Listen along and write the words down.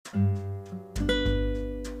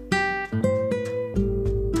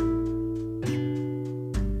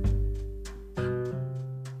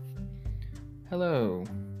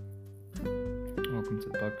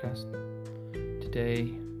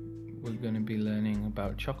learning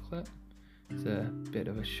about chocolate. It's a bit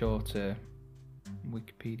of a shorter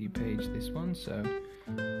Wikipedia page, this one, so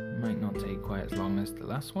it might not take quite as long as the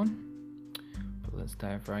last one. But let's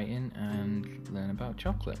dive right in and learn about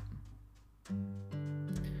chocolate.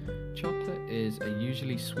 Chocolate is a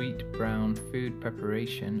usually sweet brown food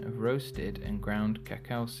preparation of roasted and ground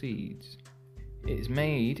cacao seeds. It is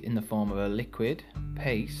made in the form of a liquid,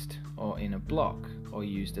 paste, or in a block, or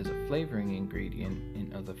used as a flavoring ingredient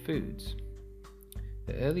in other foods.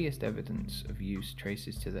 The earliest evidence of use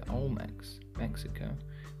traces to the Olmecs, Mexico,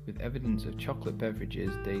 with evidence of chocolate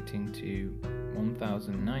beverages dating to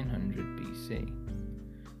 1900 BC.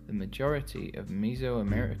 The majority of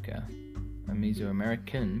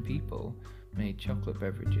Mesoamerican people made chocolate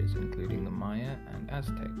beverages, including the Maya and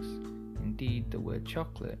Aztecs. Indeed, the word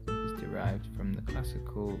chocolate is derived from the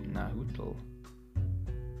classical Nahuatl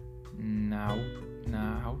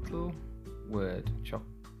word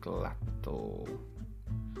choclatl.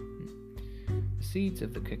 The seeds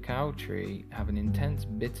of the cacao tree have an intense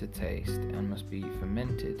bitter taste and must be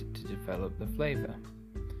fermented to develop the flavor.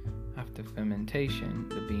 After fermentation,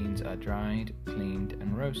 the beans are dried, cleaned,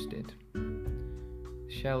 and roasted. The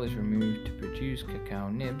shell is removed to produce cacao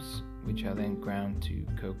nibs, which are then ground to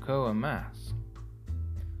cocoa mass,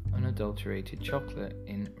 unadulterated chocolate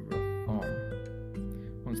in rough form.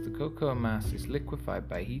 Once the cocoa mass is liquefied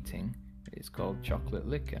by heating, it is called chocolate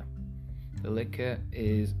liquor. The liquor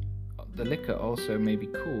also may be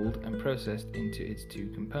cooled and processed into its two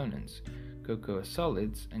components, cocoa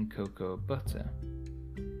solids and cocoa butter.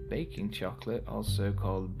 Baking chocolate, also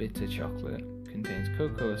called bitter chocolate, contains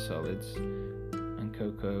cocoa solids and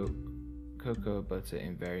cocoa butter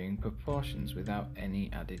in varying proportions without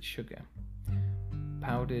any added sugar.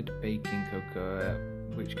 Powdered baking cocoa,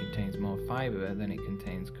 which contains more fiber than it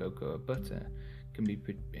contains cocoa butter, can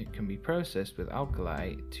be processed with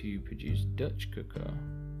alkali to produce Dutch cocoa.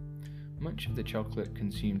 Much of the chocolate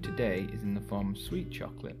consumed today is in the form of sweet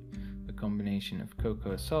chocolate, a combination of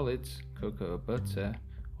cocoa solids, cocoa butter,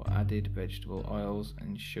 or added vegetable oils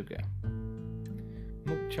and sugar.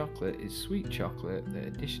 Milk chocolate is sweet chocolate that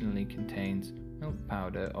additionally contains milk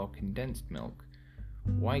powder or condensed milk.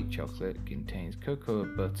 White chocolate contains cocoa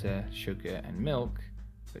butter, sugar, and milk,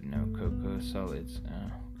 but no cocoa solids.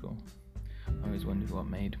 Cool. I always wondered what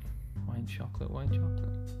made white chocolate.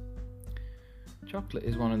 Chocolate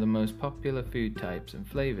is one of the most popular food types and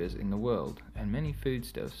flavors in the world, and many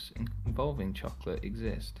foodstuffs involving chocolate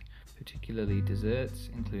exist, particularly desserts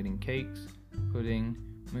including cakes, pudding,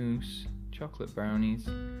 mousse, chocolate brownies,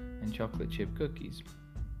 and chocolate chip cookies.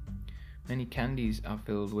 Many candies are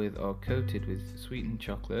filled with or coated with sweetened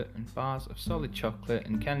chocolate, and bars of solid chocolate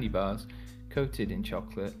and candy bars coated in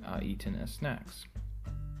chocolate are eaten as snacks.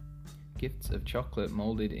 Gifts of chocolate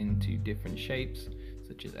molded into different shapes,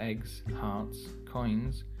 such as eggs, hearts,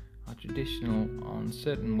 coins, are traditional on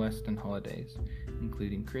certain Western holidays,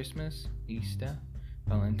 including Christmas, Easter,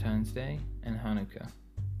 Valentine's Day, and Hanukkah.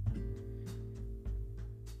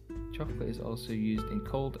 Chocolate is also used in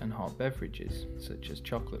cold and hot beverages, such as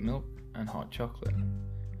chocolate milk and hot chocolate,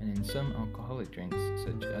 and in some alcoholic drinks,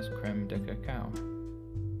 such as creme de cacao.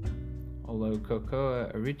 Although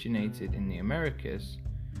cocoa originated in the Americas,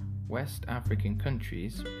 West African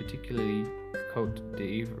countries, particularly Côte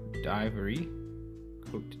d'Ivoire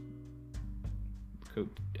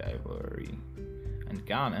and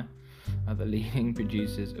Ghana, are the leading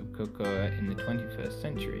producers of cocoa in the 21st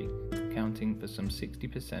century, accounting for some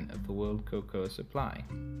 60% of the world cocoa supply.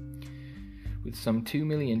 With some 2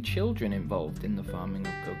 million children involved in the farming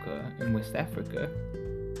of cocoa in West Africa,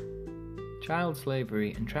 child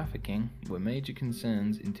slavery and trafficking were major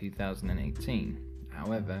concerns in 2018.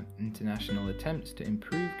 However, international attempts to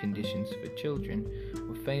improve conditions for children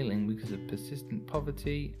were failing because of persistent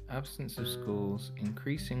poverty, absence of schools,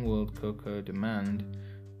 increasing world cocoa demand,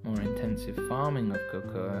 more intensive farming of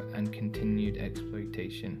cocoa, and continued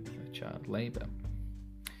exploitation of child labor.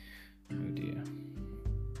 Oh dear.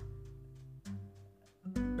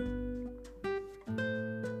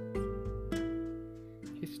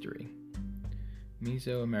 History.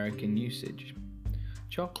 Mesoamerican usage.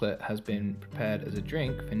 Chocolate has been prepared as a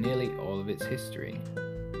drink for nearly all of its history.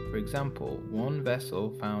 For example, one vessel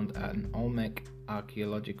found at an Olmec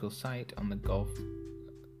archaeological site on the Gulf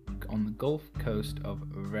Coast of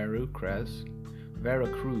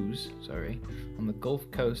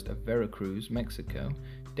Veracruz, Mexico,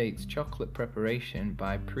 dates chocolate preparation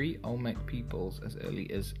by pre-Olmec peoples as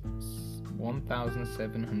early as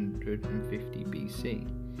 1750 BC.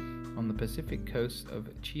 On the Pacific coast of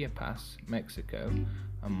Chiapas, Mexico,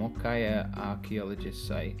 a Moquaya archaeologist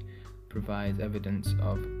site provides evidence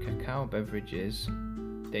of cacao beverages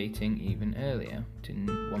dating even earlier to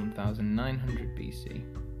 1900 BC.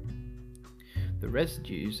 The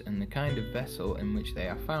residues and the kind of vessel in which they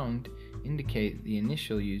are found indicate the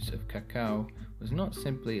initial use of cacao was not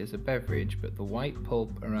simply as a beverage, but the white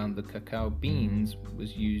pulp around the cacao beans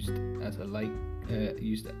was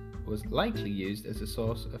likely used as a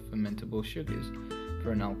source of fermentable sugars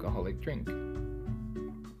for an alcoholic drink.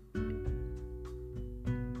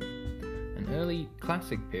 An early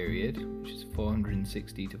classic period, which is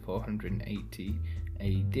 460 to 480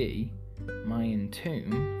 AD, Mayan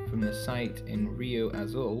tomb from the site in Rio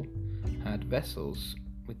Azul had vessels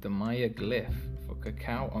with the Maya glyph for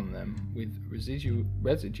cacao on them with residue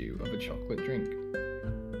of a chocolate drink.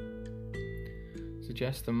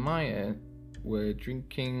 Suggests the Maya were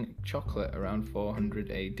drinking chocolate around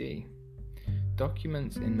 400 AD.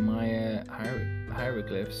 Documents in Maya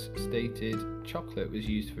hieroglyphs stated chocolate was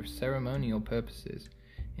used for ceremonial purposes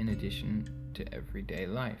in addition to everyday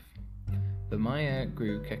life. The Maya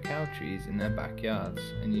grew cacao trees in their backyards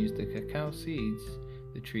and used the cacao seeds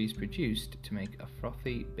the trees produced to make a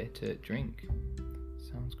frothy, bitter drink.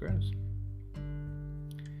 Sounds gross.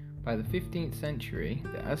 By the 15th century,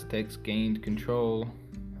 the Aztecs gained control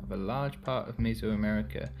of a large part of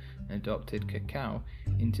Mesoamerica and adopted cacao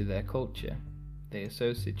into their culture. They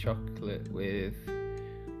associated chocolate with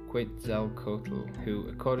Quetzalcoatl, who,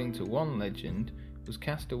 according to one legend, was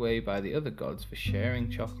cast away by the other gods for sharing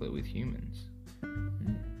chocolate with humans,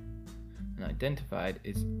 and identified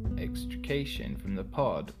its extrication from the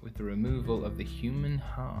pod with the removal of the human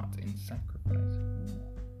heart in sacrifice.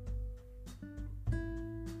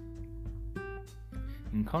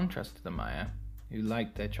 In contrast to the Maya, who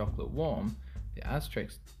liked their chocolate warm, the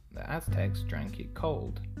Aztecs drank it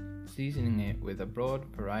cold, seasoning it with a broad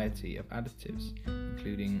variety of additives,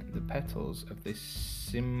 including the petals of the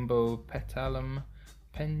Cymbopetalum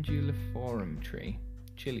penduliforum tree,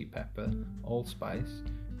 chili pepper, allspice,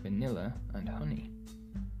 vanilla, and honey.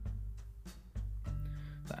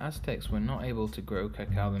 The Aztecs were not able to grow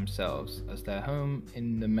cacao themselves, as their home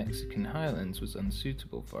in the Mexican highlands was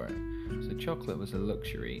unsuitable for it, so chocolate was a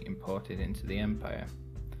luxury imported into the empire.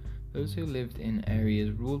 Those who lived in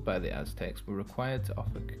areas ruled by the Aztecs were required to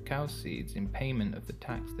offer cacao seeds in payment of the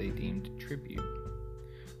tax they deemed tribute.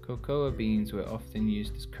 Cocoa beans were often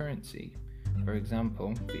used as currency. For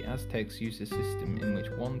example, the Aztecs used a system in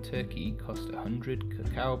which one turkey cost 100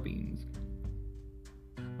 cacao beans,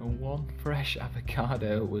 and one fresh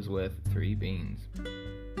avocado was worth 3 beans.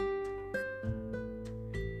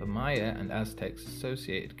 The Maya and Aztecs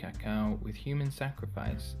associated cacao with human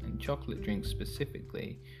sacrifice and chocolate drinks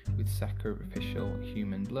specifically with sacrificial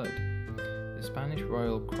human blood. The Spanish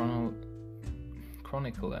royal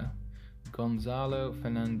chronicler Gonzalo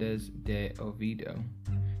Fernández de Oviedo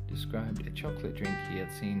described a chocolate drink he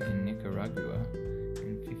had seen in Nicaragua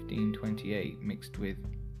in 1528 mixed with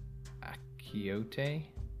achiote.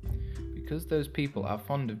 Because those people are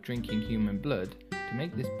fond of drinking human blood, to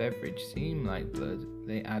make this beverage seem like blood,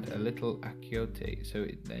 they add a little achiote so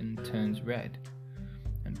it then turns red,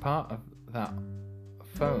 and part of that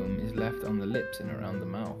foam is left on the lips and around the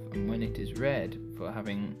mouth, and when it is red for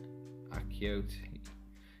having achiote,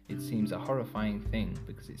 it seems a horrifying thing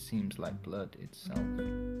because it seems like blood itself.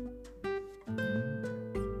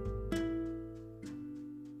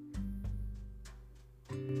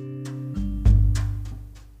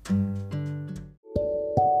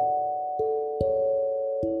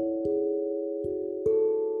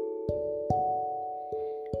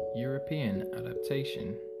 European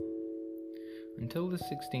adaptation. Until the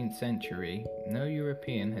 16th century, no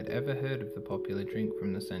European had ever heard of the popular drink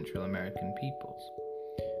from the Central American peoples.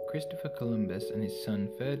 Christopher Columbus and his son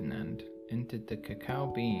Ferdinand encountered the cacao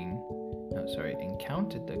bean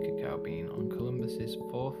on Columbus's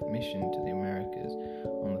fourth mission to the Americas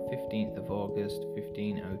on the 15th of August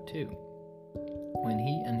 1502, when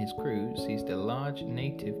he and his crew seized a large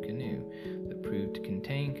native canoe that proved to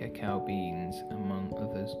contain cacao beans, among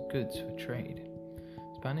others goods for trade.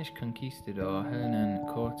 Spanish conquistador Hernan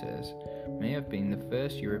Cortes may have been the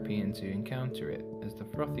first European to encounter it, as the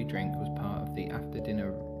frothy drink was part of the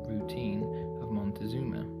after-dinner routine of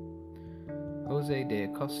Montezuma. José de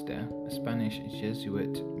Acosta, a Spanish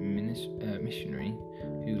Jesuit missionary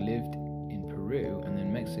who lived in Peru and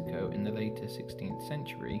then Mexico in the later 16th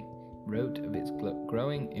century, wrote of its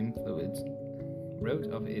growing influence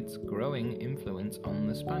on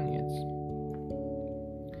the Spaniards.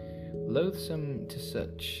 Loathsome to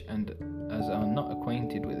such and as are not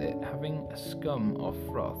acquainted with it, having a scum or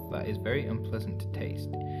froth that is very unpleasant to taste,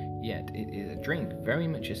 yet it is a drink very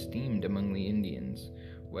much esteemed among the Indians,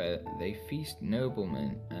 where they feast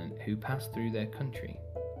noblemen who pass through their country.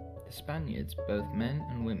 The Spaniards, both men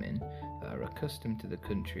and women that are accustomed to the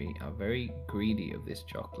country, are very greedy of this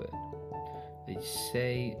chocolate. They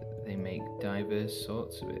say they make diverse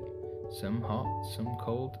sorts of it, some hot, some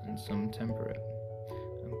cold, and some temperate,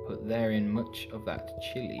 and put therein much of that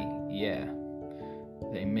chili,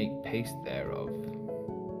 they make paste thereof,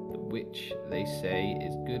 the which they say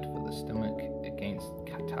is good for the stomach against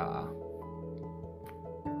catarrh.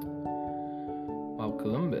 While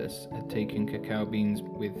Columbus had taken cacao beans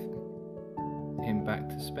with him back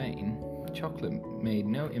to Spain, chocolate made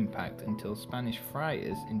no impact until Spanish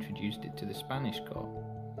friars introduced it to the Spanish court.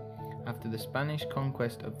 After the Spanish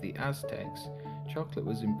conquest of the Aztecs, chocolate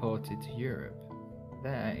was imported to Europe.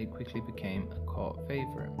 There it quickly became a court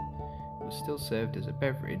favorite. It was still served as a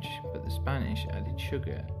beverage, but the Spanish added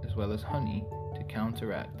sugar as well as honey to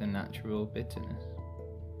counteract the natural bitterness.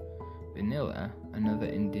 Vanilla, another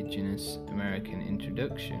indigenous American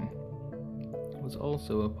introduction, was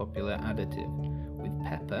also a popular additive, with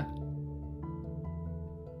pepper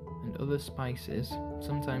and other spices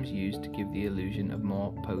sometimes used to give the illusion of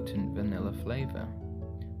more potent vanilla flavor.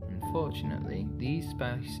 Unfortunately, these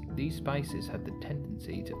spices had the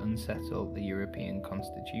tendency to unsettle the European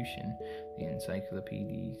constitution, the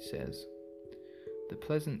encyclopedia says. The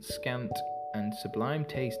pleasant, scant, and sublime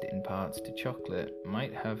taste it imparts to chocolate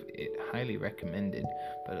might have it highly recommended,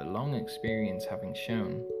 but a long experience having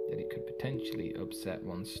shown that it could potentially upset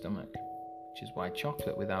one's stomach, which is why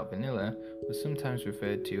chocolate without vanilla was sometimes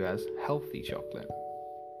referred to as healthy chocolate.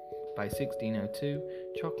 By 1602,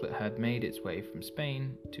 chocolate had made its way from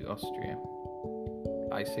Spain to Austria.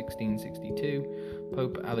 By 1662,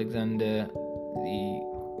 Pope Alexander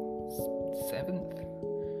VII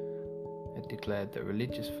had declared that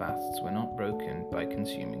religious fasts were not broken by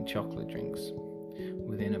consuming chocolate drinks.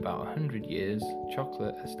 Within about 100 years,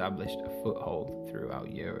 chocolate established a foothold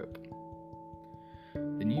throughout Europe.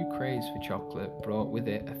 The new craze for chocolate brought with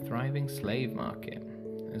it a thriving slave market,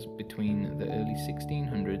 as between the early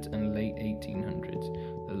 1600s and late 1800s,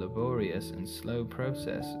 the laborious and slow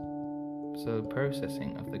processing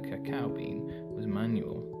of the cacao bean was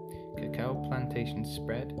manual. Cacao plantations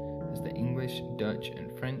spread as the English, Dutch,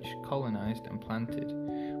 and French colonized and planted.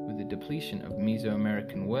 With the depletion of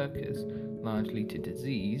Mesoamerican workers, largely to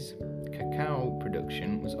disease, cacao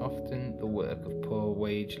production was often the work of poor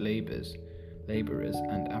wage laborers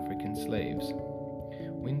and African slaves.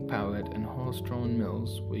 Wind-powered and horse-drawn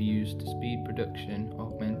mills were used to speed production,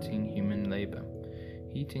 augmenting human labor.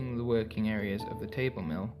 Heating the working areas of the table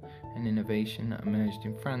mill, an innovation that emerged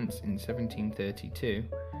in France in 1732,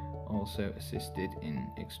 also assisted in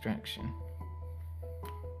extraction.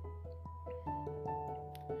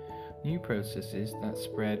 New processes that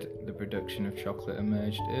spread the production of chocolate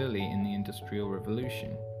emerged early in the Industrial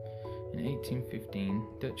Revolution. In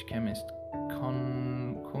 1815, Dutch chemist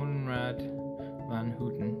Conrad van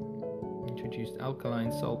Houten introduced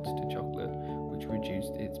alkaline salts to chocolate, which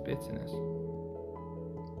reduced its bitterness.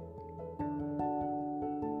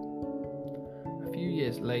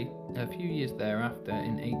 A few years thereafter,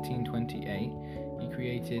 in 1828, he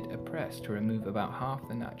created a press to remove about half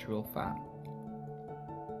the natural fat,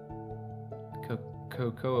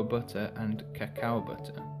 cocoa butter and cacao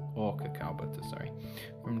butter,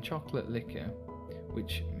 from chocolate liquor,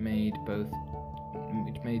 which made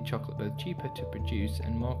chocolate both cheaper to produce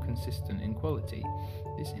and more consistent in quality.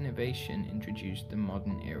 This innovation introduced the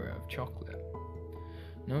modern era of chocolate.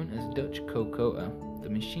 Known as Dutch cocoa, the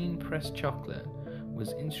machine-pressed chocolate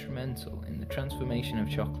was instrumental in the transformation of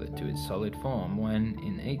chocolate to its solid form when,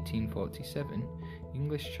 in 1847,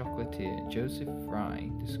 English chocolatier Joseph Fry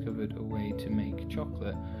discovered a way to make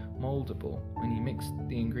chocolate moldable when he mixed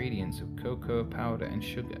the ingredients of cocoa powder and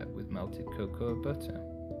sugar with melted cocoa butter.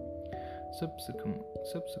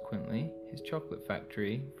 Subsequently, his chocolate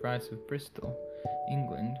factory, Fry's of Bristol,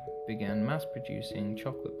 England, began mass-producing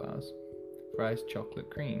chocolate bars. Fry's Chocolate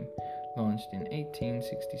Cream launched in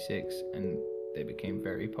 1866 and they became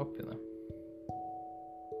very popular.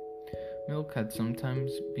 Milk had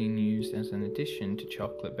sometimes been used as an addition to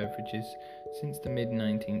chocolate beverages since the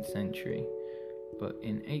mid-19th century, but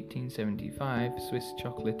in 1875, Swiss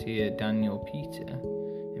chocolatier Daniel Peter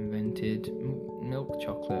invented milk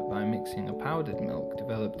chocolate by mixing a powdered milk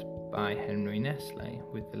developed by Henry Nestle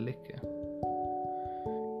with the liquor.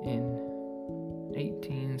 In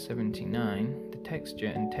 1879, the texture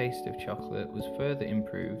and taste of chocolate was further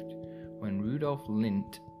improved when Rudolf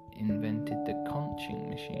Lindt invented the conching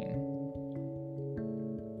machine.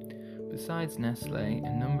 Besides Nestle,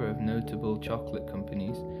 a number of notable chocolate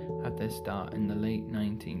companies had their start in the late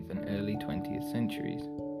 19th and early 20th centuries.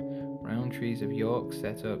 Rowntree's of York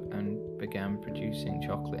set up and began producing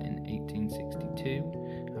chocolate in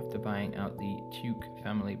 1862 after after buying out the Tuke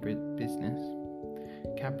family business.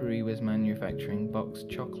 Cadbury was manufacturing boxed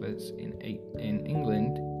chocolates in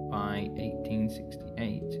England by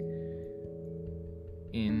 1868.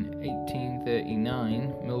 In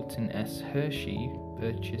 1839, Milton S. Hershey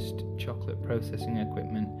purchased chocolate processing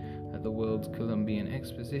equipment at the World's Columbian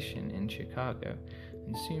Exposition in Chicago,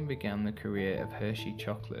 and soon began the career of Hershey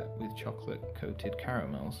chocolate with chocolate-coated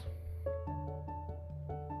caramels.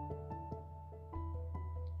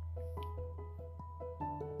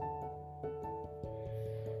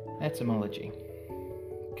 Etymology.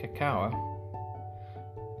 Cacao,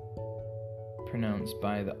 pronounced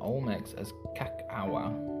by the Olmecs as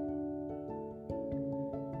Cacawa,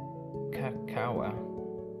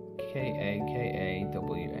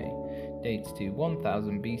 K-A-K-A-W-A, dates to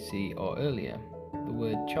 1000 BC or earlier. The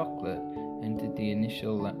word chocolate entered the English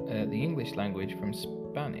language from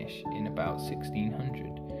Spanish in about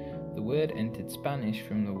 1600. The word entered Spanish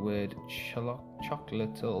from the word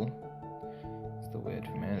chocolatl, the word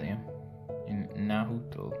from earlier, in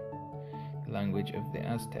Nahuatl, the language of the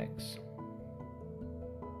Aztecs.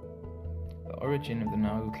 The origin of the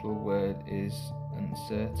Nahuatl word is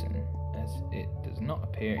uncertain, as it does not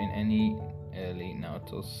appear in any early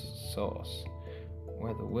Nahuatl source,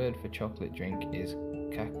 where the word for chocolate drink is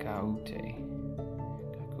cacaute,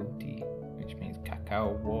 which means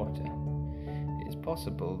cacao water. It is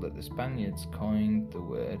possible that the Spaniards coined the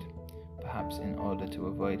word, perhaps in order to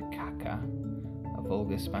avoid caca, a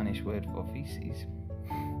vulgar Spanish word for feces,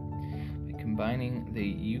 by combining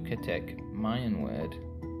the Yucatec Mayan word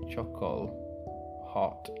chocol,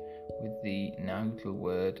 hot, with the Nahuatl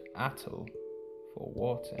word atl, for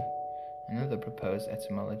water. Another proposed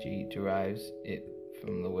etymology derives it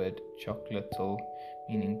from the word chocolatl,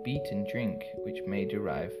 meaning beaten drink, which may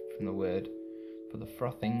derive from the word for the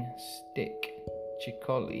frothing stick,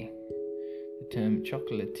 chicoli. The term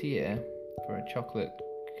chocolatier for a chocolate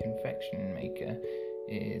confection maker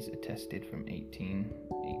is attested from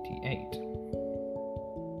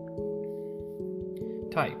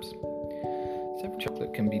 1888. Types. Several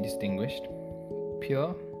chocolate can be distinguished.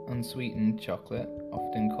 Pure, unsweetened chocolate,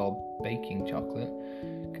 often called baking chocolate,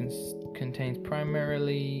 contains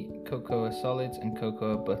primarily cocoa solids and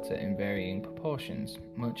cocoa butter in varying proportions.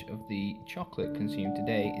 Much of the chocolate consumed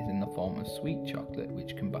today is in the form of sweet chocolate,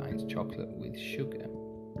 which combines chocolate with sugar.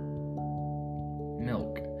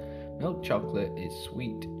 Milk. Milk chocolate is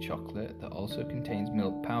sweet chocolate that also contains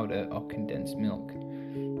milk powder or condensed milk.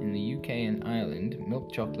 In the UK and Ireland, milk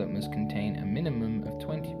chocolate must contain a minimum of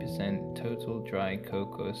 20% total dry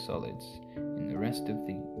cocoa solids. In the rest of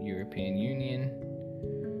the European Union,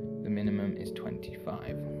 the minimum is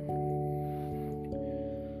 25.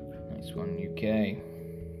 Next one, UK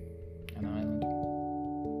and Ireland.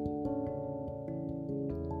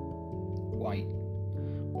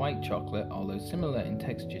 White chocolate, although similar in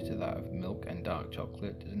texture to that of milk and dark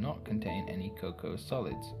chocolate, does not contain any cocoa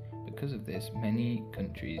solids. Because of this, many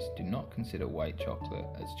countries do not consider white chocolate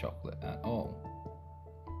as chocolate at all.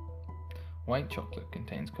 White chocolate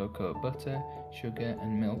contains cocoa butter, sugar,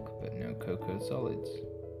 and milk, but no cocoa solids.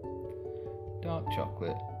 Dark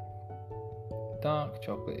chocolate. Dark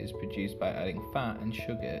chocolate is produced by adding fat and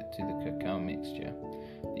sugar to the cacao mixture.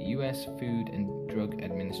 The US Food and Drug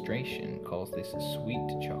Administration calls this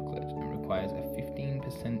sweet chocolate and requires a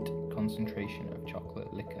 15% concentration of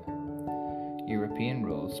chocolate liquor. European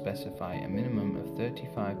rules specify a minimum of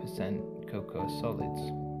 35% cocoa solids.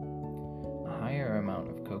 A higher amount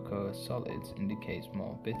of cocoa solids indicates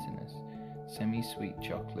more bitterness. Semi-sweet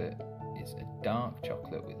chocolate is a dark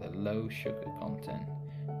chocolate with a low sugar content.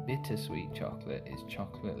 Bittersweet chocolate is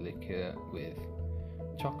chocolate liquor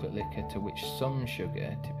to which some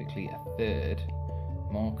sugar, typically a third,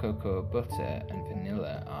 more cocoa butter and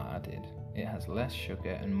vanilla are added. It has less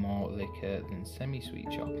sugar and more liquor than semi-sweet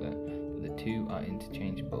chocolate, but the two are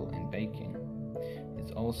interchangeable in baking.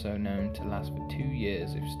 It's also known to last for 2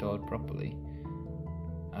 years if stored properly.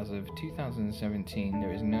 As of 2017,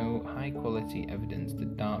 there is no high-quality evidence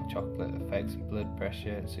that dark chocolate affects blood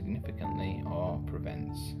pressure significantly or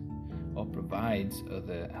provides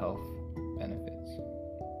other health benefits.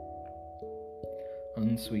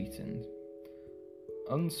 Unsweetened.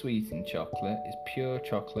 Unsweetened chocolate is pure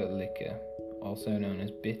chocolate liquor, also known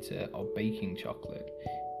as bitter or baking chocolate.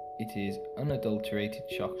 It is unadulterated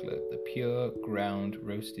chocolate. The pure ground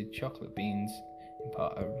roasted chocolate beans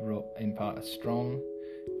impart a strong,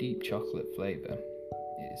 deep chocolate flavor.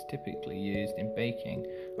 It is typically used in baking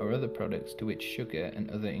or other products to which sugar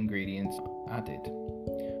and other ingredients are added.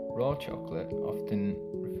 Raw chocolate, often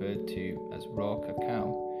referred to as raw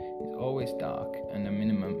cacao, is always dark and a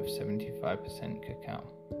minimum of 75% cacao.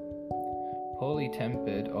 Poorly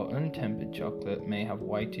tempered or untempered chocolate may have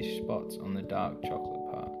whitish spots on the dark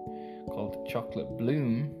chocolate part. Called chocolate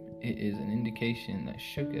bloom, it is an indication that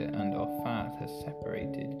sugar and or fat has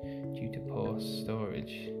separated due to poor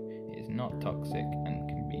storage. It is not toxic and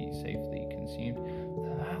can be safely consumed.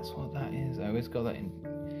 So that's what that is. I always got that in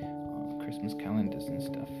Christmas calendars and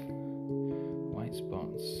stuff. White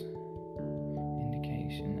spots,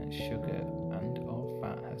 indication that sugar and or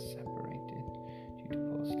fat has separated due to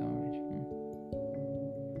poor storage.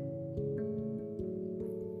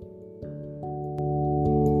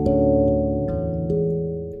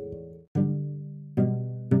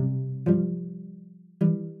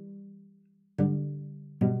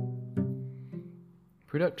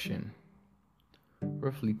 Production.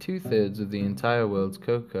 Roughly 2/3 of the entire world's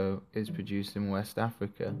cocoa is produced in West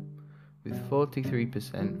Africa, with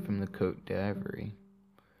 43% from the Côte d'Ivoire,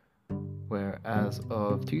 where as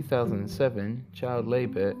of 2007, child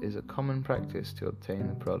labour is a common practice to obtain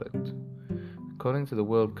the product. According to the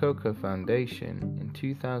World Cocoa Foundation, in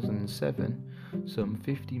 2007, some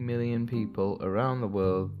 50 million people around the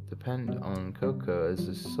world depend on cocoa as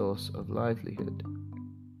a source of livelihood.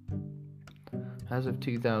 As of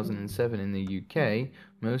 2007 in the UK,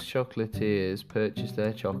 most chocolatiers purchase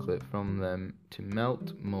their chocolate from them to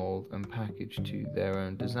melt, mould and package to their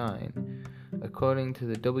own design. According to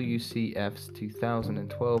the WCF's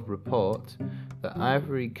 2012 report, the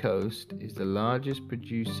Ivory Coast is the largest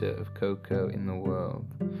producer of cocoa in the world.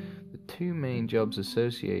 The two main jobs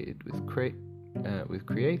associated with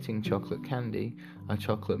creating chocolate candy are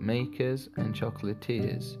chocolate makers and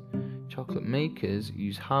chocolatiers. Chocolate makers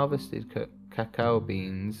use harvested cacao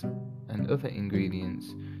beans and other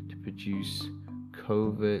ingredients to produce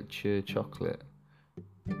couverture chocolate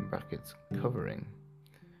 (covering).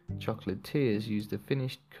 Chocolatiers use the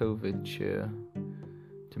finished couverture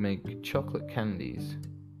to make chocolate candies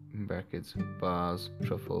 (bars,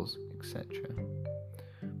 truffles, etc.).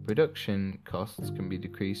 Production costs can be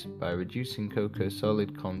decreased by reducing cocoa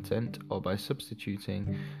solid content or by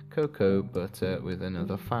substituting cocoa butter with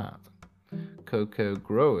another fat. Cocoa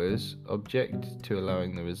growers object to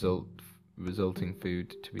allowing the resulting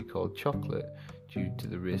food to be called chocolate due to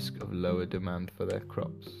the risk of lower demand for their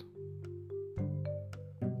crops.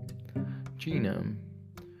 Genome.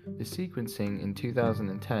 The sequencing in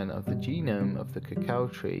 2010 of the genome of the cacao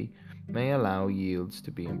tree may allow yields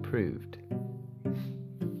to be improved.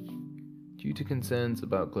 Due to concerns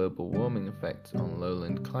about global warming effects on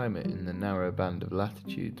lowland climate in the narrow band of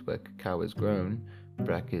latitudes where cacao is grown,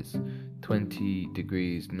 (20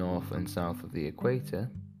 degrees north and south of the equator),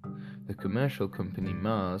 the commercial company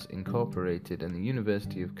Mars Incorporated and the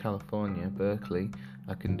University of California, Berkeley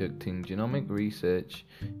are conducting genomic research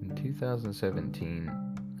in 2017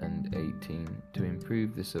 and 18 to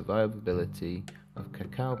improve the survivability of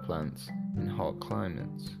cacao plants in hot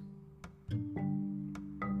climates.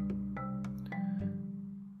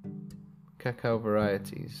 Cacao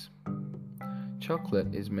varieties.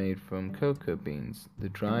 Chocolate is made from cocoa beans, the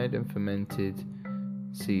dried and fermented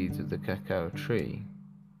seeds of the cacao tree.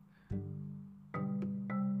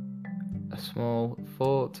 A small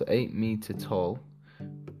 4 to 8 meter tall,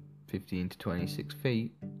 15 to 26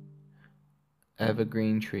 feet,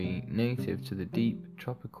 evergreen tree native to the deep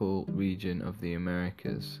tropical region of the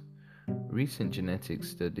Americas. Recent genetic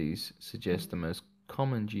studies suggest the most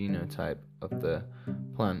common genotype of the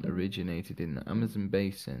plant originated in the Amazon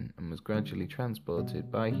basin and was gradually transported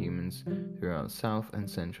by humans throughout South and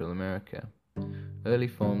Central America. Early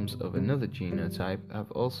forms of another genotype have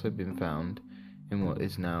also been found in what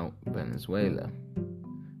is now Venezuela.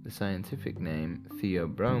 The scientific name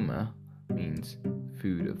Theobroma means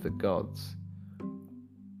food of the gods.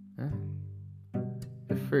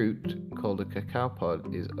 The fruit, called a cacao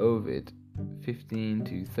pod, is ovid, 15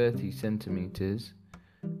 to 30 centimeters,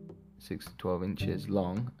 6 to 12 inches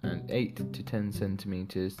long, and 8 to 10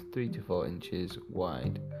 centimeters, 3 to 4 inches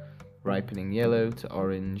wide, ripening yellow to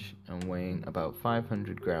orange and weighing about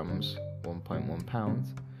 500 grams, 1.1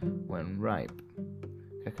 pounds, when ripe.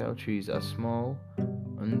 Cacao trees are small,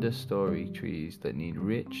 understory trees that need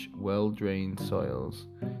rich, well-drained soils.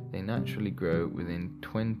 They naturally grow within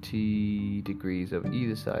 20 degrees of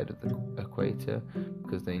either side of the equator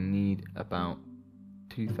because they need about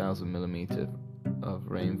 2,000 millimeters of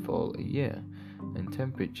rainfall a year and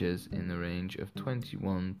temperatures in the range of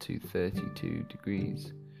 21 to 32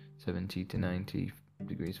 degrees, 70 to 90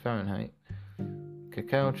 degrees Fahrenheit.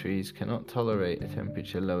 Cacao trees cannot tolerate a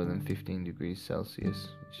temperature lower than 15 degrees Celsius,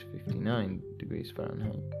 which is 59 degrees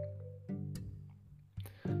Fahrenheit.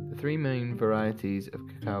 The three main varieties of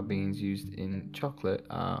cacao beans used in chocolate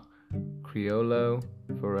are Criollo,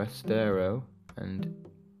 Forastero, and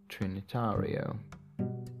Trinitario.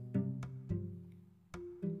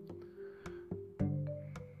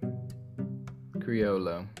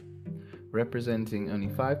 Criollo, representing only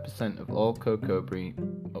 5% of all cocoa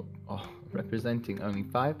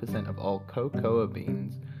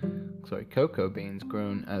cocoa beans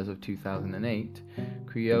grown as of 2008,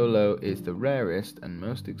 Criollo is the rarest and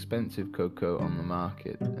most expensive cocoa on the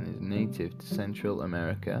market and is native to Central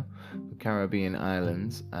America, the Caribbean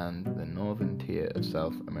islands, and the northern tier of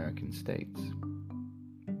South American states.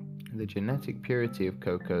 The genetic purity of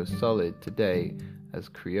cocoa solid today as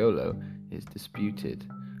Criollo is disputed,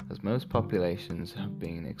 as most populations have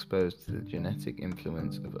been exposed to the genetic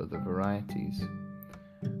influence of other varieties.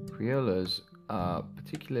 Criollos are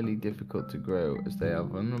particularly difficult to grow as they are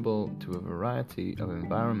vulnerable to a variety of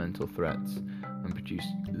environmental threats and produce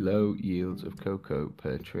low yields of cocoa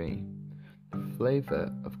per tree. The flavor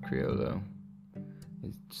of Criollo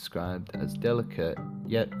is described as delicate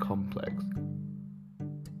yet complex,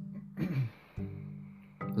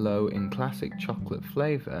 low in classic chocolate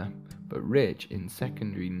flavor, but rich in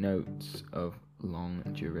secondary notes of long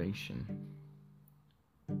duration.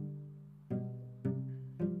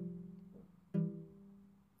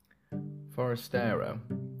 Forastero.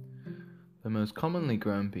 The most commonly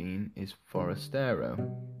grown bean is Forastero,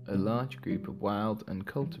 a large group of wild and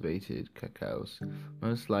cultivated cacaos,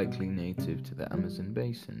 most likely native to the Amazon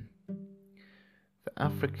basin. The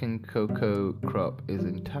African cocoa crop is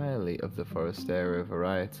entirely of the Forastero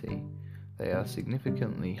variety. They are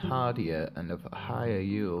significantly hardier and of a higher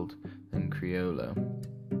yield than Criollo.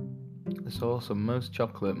 The source of most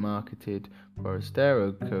chocolate marketed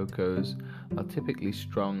Forastero cocoas are typically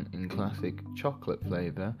strong in classic chocolate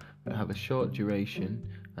flavor but have a short duration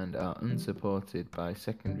and are unsupported by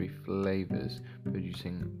secondary flavors,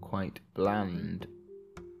 producing quite bland,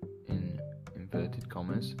 in inverted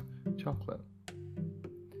commas, chocolate.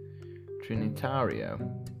 Trinitario.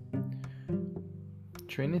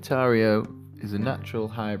 Trinitario is a natural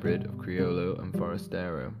hybrid of Criollo and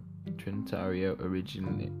Forastero. Trinitario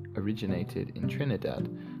originated in Trinidad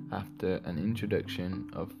after an introduction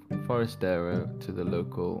of Forastero to the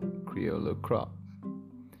local Criollo crop.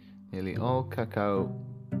 Nearly all cacao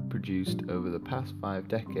produced over the past 5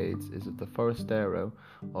 decades is of the Forastero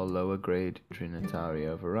or lower grade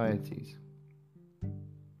Trinitario varieties.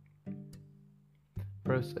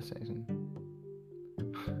 Processing.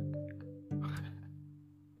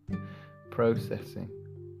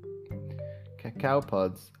 Cacao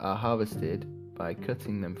pods are harvested by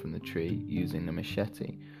cutting them from the tree using a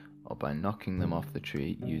machete or by knocking them off the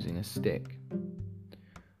tree using a stick.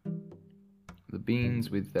 The beans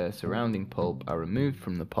with their surrounding pulp are removed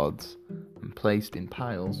from the pods and placed in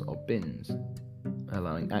piles or bins,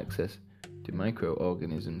 allowing access to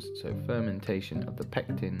microorganisms so fermentation of the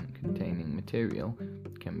pectin-containing material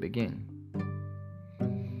can begin.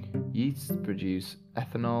 Yeasts produce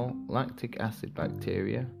ethanol, lactic acid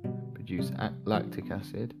bacteria produce lactic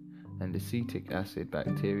acid, and acetic acid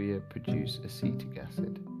bacteria produce acetic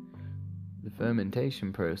acid. The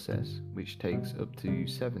fermentation process, which takes up to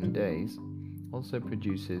 7 days, also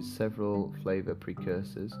produces several flavor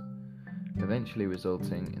precursors, eventually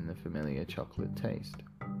resulting in the familiar chocolate taste.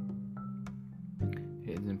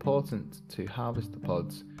 It is important to harvest the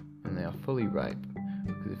pods when they are fully ripe,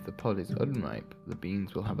 because if the pod is unripe, the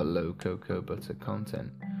beans will have a low cocoa butter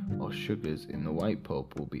content, or sugars in the white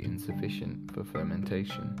pulp will be insufficient for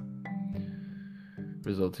fermentation,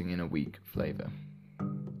 resulting in a weak flavor.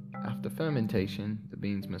 After fermentation, the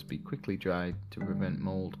beans must be quickly dried to prevent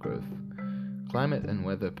mold growth. Climate and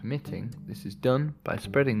weather permitting, this is done by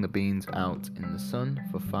spreading the beans out in the sun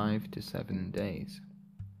for 5 to 7 days.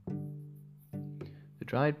 The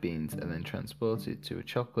dried beans are then transported to a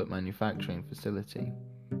chocolate manufacturing facility.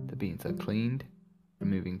 The beans are cleaned,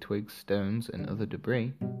 removing twigs, stones, and other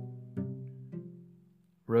debris,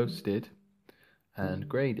 roasted, and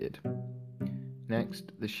graded.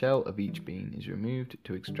 Next, the shell of each bean is removed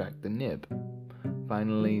to extract the nib.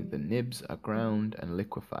 Finally, the nibs are ground and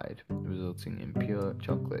liquefied, resulting in pure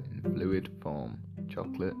chocolate in fluid form,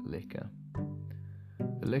 chocolate liquor.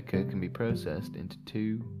 The liquor can be processed into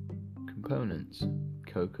 2 components,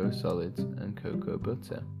 cocoa solids and cocoa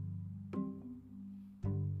butter.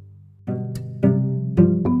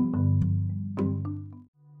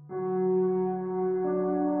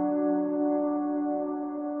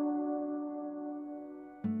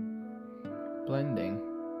 Blending.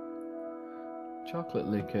 Chocolate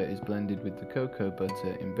liquor is blended with the cocoa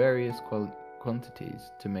butter in various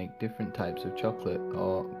quantities to make different types of chocolate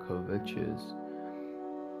or couvertures.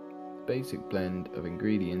 The basic blend of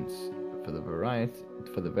ingredients for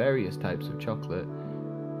the various types of chocolate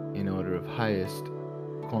in order of highest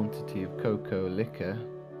quantity of cocoa liquor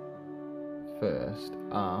first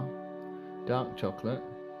are dark chocolate,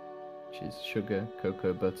 which is sugar,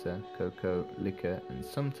 cocoa butter, cocoa liquor, and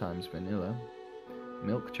sometimes vanilla;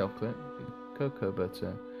 milk chocolate, cocoa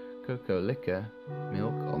butter, cocoa liquor,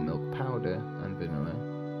 milk or milk powder, and vanilla;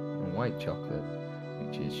 and white chocolate,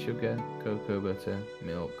 which is sugar, cocoa butter,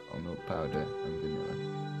 milk or milk powder, and vanilla.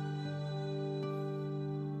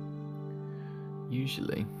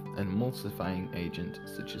 Usually, an emulsifying agent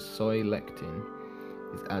such as soy lecithin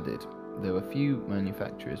is added, though a few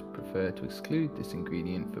manufacturers prefer to exclude this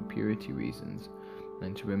ingredient for purity reasons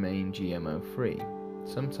and to remain GMO-free,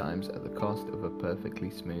 sometimes at the cost of a perfectly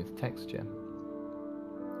smooth texture.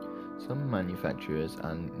 Some manufacturers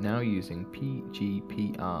are now using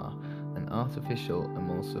PGPR, an artificial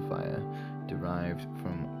emulsifier derived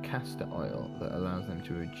from castor oil that allows them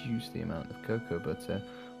to reduce the amount of cocoa butter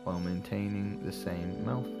while maintaining the same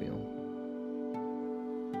mouthfeel.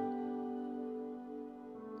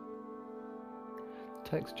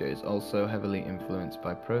 Texture is also heavily influenced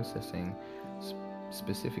by processing,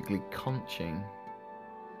 specifically conching.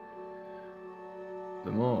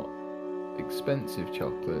 The more expensive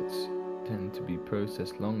chocolates tend to be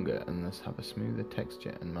processed longer and thus have a smoother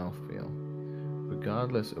texture and mouthfeel,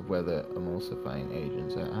 regardless of whether emulsifying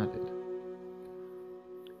agents are added.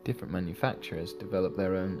 Different manufacturers develop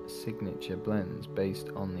their own signature blends based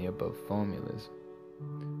on the above formulas,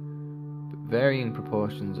 but varying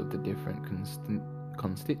proportions of the different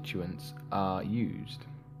constituents are used.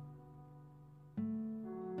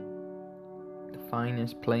 The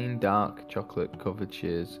finest plain dark chocolate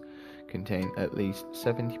couvertures contain at least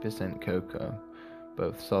 70% cocoa,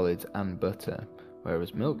 both solids and butter,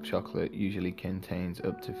 whereas milk chocolate usually contains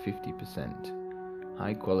up to 50%.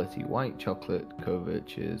 High-quality white chocolate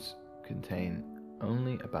couvertures contain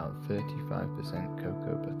only about 35%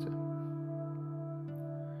 cocoa butter.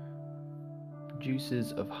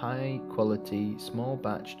 Producers of high-quality,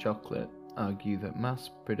 small-batch chocolate argue that mass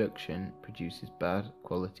production produces bad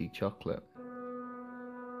quality chocolate.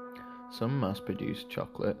 Some mass-produced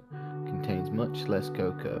chocolate contains much less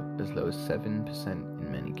cocoa, as low as 7%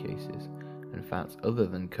 in many cases, and fats other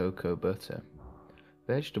than cocoa butter.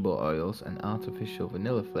 Vegetable oils and artificial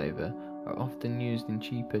vanilla flavor are often used in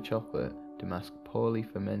cheaper chocolate to mask poorly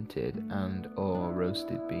fermented and/or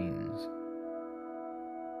roasted beans.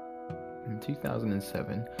 In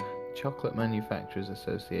 2007, the Chocolate Manufacturers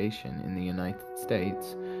Association in the United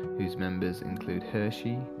States, whose members include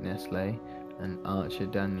Hershey, Nestle, and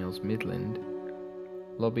Archer-Daniels-Midland,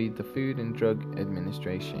 lobbied the Food and Drug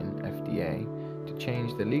Administration, FDA, to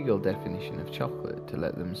change the legal definition of chocolate to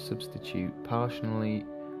let them substitute partially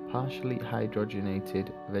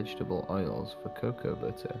hydrogenated vegetable oils for cocoa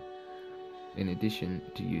butter, in addition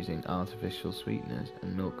to using artificial sweeteners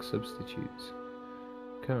and milk substitutes.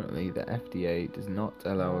 Currently, the FDA does not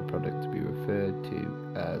allow a product to be referred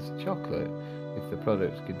to as chocolate if the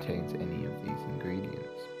product contains any of these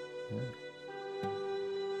ingredients.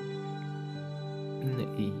 In the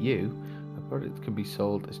EU, a product can be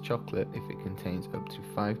sold as chocolate if it contains up to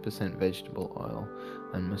 5% vegetable oil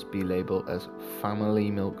and must be labelled as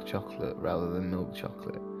family milk chocolate rather than milk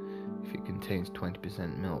chocolate if it contains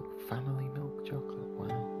 20% milk. Family milk chocolate,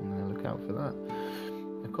 wow, I'm going to look out for that.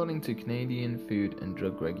 According to Canadian Food and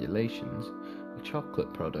Drug Regulations, a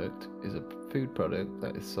chocolate product is a food product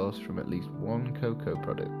that is sourced from at least one cocoa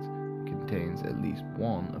product and contains at least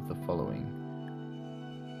one of the following: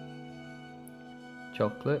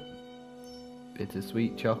 chocolate,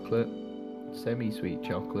 bittersweet chocolate, semi-sweet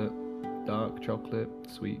chocolate, dark chocolate,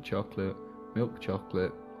 sweet chocolate, milk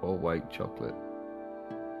chocolate, or white chocolate.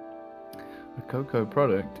 A cocoa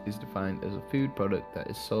product is defined as a food product that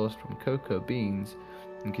is sourced from cocoa beans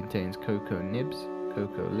and contains cocoa nibs,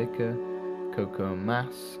 cocoa liquor, cocoa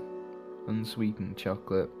mass, unsweetened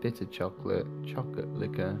chocolate, bitter chocolate, chocolate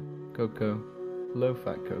liquor, cocoa,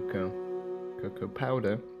 low-fat cocoa, cocoa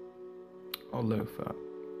powder, or low-fat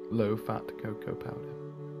cocoa powder.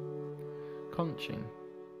 Conching.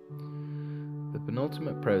 The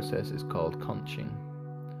penultimate process is called conching.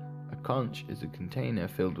 A conch is a container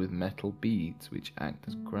filled with metal beads which act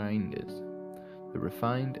as grinders. The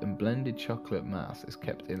refined and blended chocolate mass is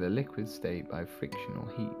kept in a liquid state by frictional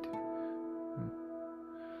heat.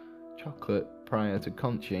 Chocolate prior to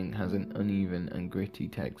conching has an uneven and gritty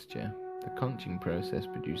texture. The conching process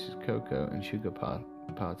produces cocoa and sugar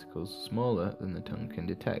particles smaller than the tongue can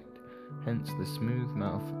detect, hence the smooth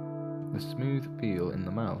feel in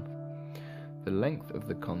the mouth. The length of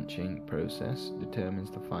the conching process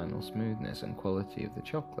determines the final smoothness and quality of the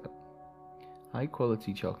chocolate. High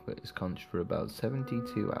quality chocolate is conched for about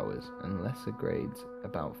 72 hours and lesser grades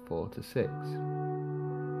about 4 to 6.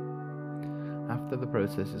 After the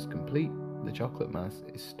process is complete, the chocolate mass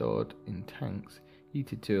is stored in tanks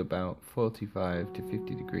heated to about 45 to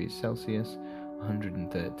 50 degrees Celsius,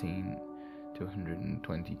 113 to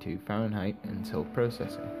 122 Fahrenheit until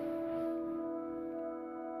processing.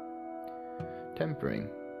 Tempering.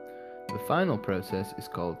 The final process is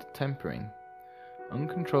called tempering.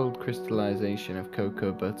 Uncontrolled crystallization of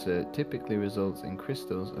cocoa butter typically results in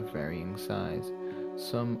crystals of varying size,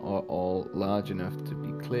 some or all large enough to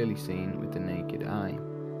be clearly seen with the naked eye.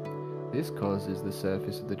 This causes the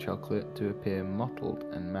surface of the chocolate to appear mottled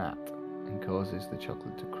and matte, and causes the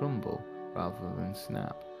chocolate to crumble rather than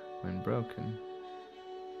snap when broken.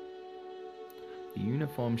 The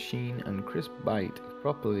uniform sheen and crisp bite of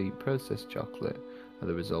properly processed chocolate are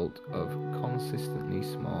the result of consistently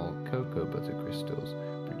small cocoa butter crystals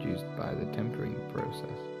produced by the tempering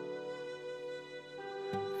process.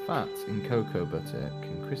 Fats in cocoa butter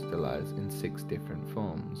can crystallize in 6 different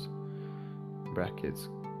forms (brackets,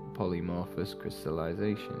 polymorphous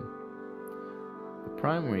crystallization). The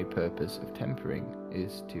primary purpose of tempering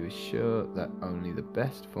is to assure that only the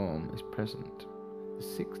best form is present. The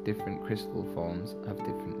 6 different crystal forms have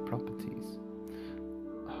different properties.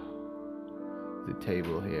 The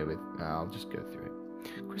table here with, I'll just go through it.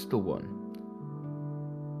 Crystal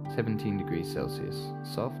 1, 17 degrees Celsius,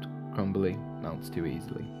 soft, crumbly, melts too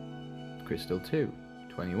easily. Crystal 2,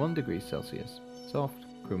 21 degrees Celsius, soft,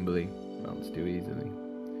 crumbly, melts too easily.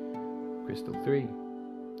 Crystal 3,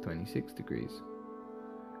 26 degrees,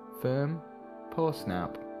 firm, poor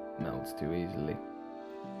snap, melts too easily.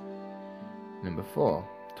 Number 4,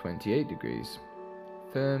 28 degrees,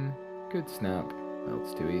 firm, good snap,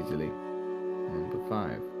 melts too easily. Number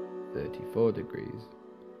 5, 34 degrees,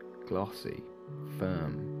 glossy,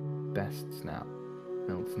 firm, best snap,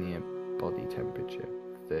 melts near body temperature,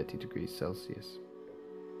 30 degrees Celsius.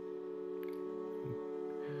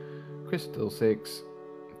 Crystal 6,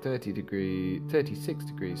 36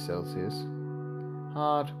 degrees Celsius,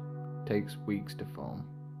 hard, takes weeks to form.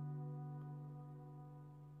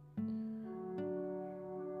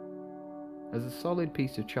 As a solid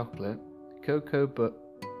piece of chocolate, the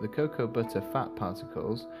cocoa butter fat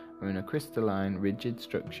particles are in a crystalline, rigid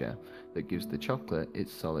structure that gives the chocolate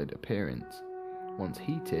its solid appearance. Once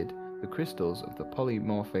heated, the crystals of the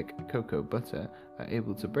polymorphic cocoa butter are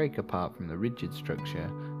able to break apart from the rigid structure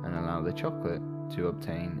and allow the chocolate to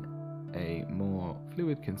obtain a more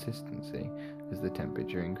fluid consistency as the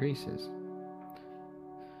temperature increases.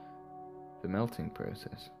 The melting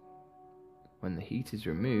process. When the heat is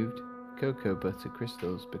removed, cocoa butter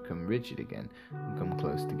crystals become rigid again and come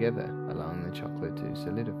close together, allowing the chocolate to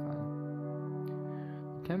solidify.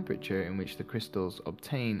 The temperature in which the crystals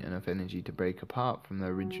obtain enough energy to break apart from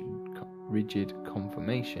their rigid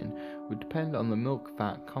conformation would depend on the milk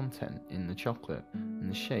fat content in the chocolate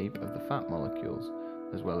and the shape of the fat molecules,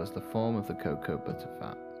 as well as the form of the cocoa butter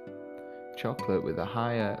fat. Chocolate with a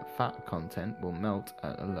higher fat content will melt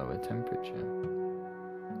at a lower temperature.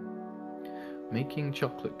 Making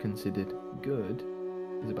chocolate considered good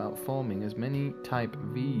is about forming as many type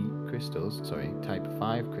 5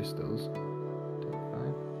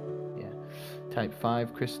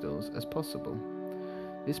 crystals as possible.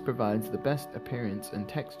 This provides the best appearance and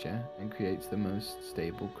texture and creates the most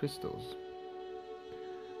stable crystals,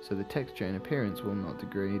 so the texture and appearance will not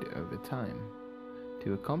degrade over time.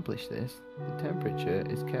 To accomplish this, the temperature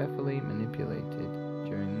is carefully manipulated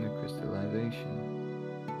during the crystallization.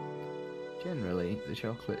 Generally, the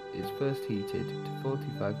chocolate is first heated to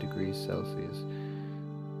 45 degrees Celsius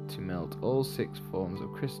to melt all 6 forms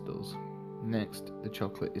of crystals. Next, the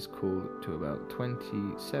chocolate is cooled to about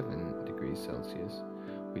 27 degrees Celsius,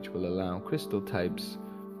 which will allow crystal types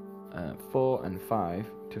 4 and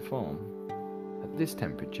 5 to form. At this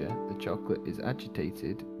temperature, the chocolate is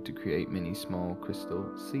agitated to create many small crystal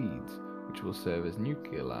seeds, which will serve as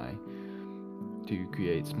nuclei to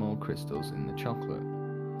create small crystals in the chocolate.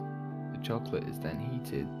 The chocolate is then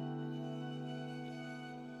heated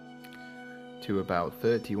to about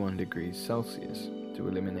 31 degrees Celsius to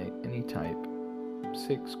eliminate any type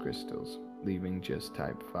 6 crystals, leaving just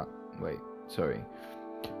type 5.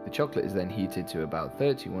 The chocolate is then heated to about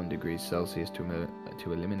 31 degrees Celsius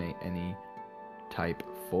to eliminate any type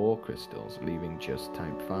 4 crystals, leaving just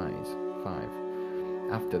type 5.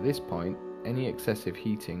 After this point, any excessive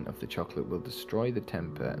heating of the chocolate will destroy the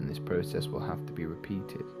temper, and this process will have to be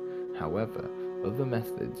repeated. However, other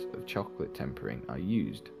methods of chocolate tempering are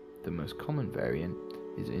used. The most common variant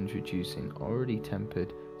is introducing already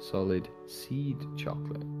tempered solid seed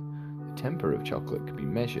chocolate. The temper of chocolate can be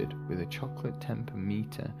measured with a chocolate temper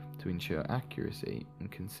meter to ensure accuracy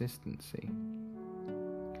and consistency.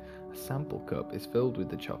 A sample cup is filled with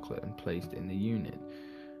the chocolate and placed in the unit,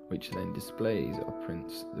 which then displays or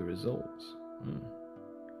prints the results.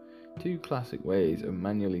 Two classic ways of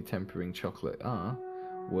manually tempering chocolate are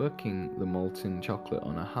working the molten chocolate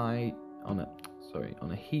on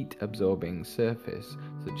a heat-absorbing surface,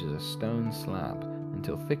 such as a stone slab,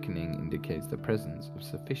 until thickening indicates the presence of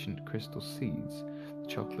sufficient crystal seeds. The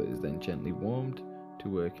chocolate is then gently warmed to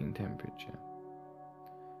working temperature.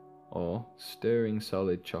 Or stirring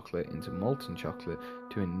solid chocolate into molten chocolate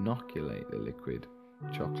to inoculate the liquid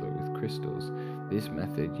chocolate with crystals. This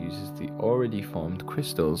method uses the already formed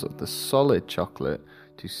crystals of the solid chocolate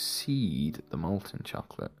to seed the molten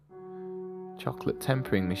chocolate. Chocolate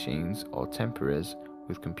tempering machines, or temperers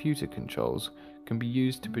with computer controls, can be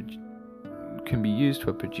used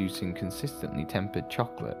for producing consistently tempered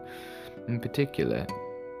chocolate. In particular,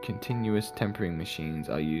 continuous tempering machines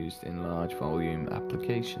are used in large volume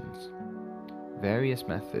applications. Various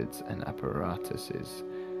methods and apparatuses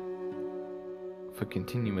for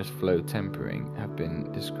continuous flow tempering have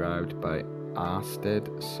been described by Arsted,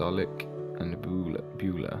 Solik, and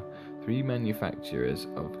Buhler, three manufacturers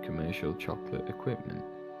of commercial chocolate equipment,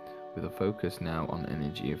 with a focus now on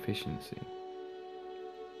energy efficiency.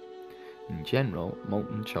 In general,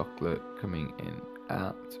 molten chocolate coming in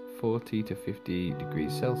at 40 to 50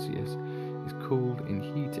 degrees Celsius is cooled in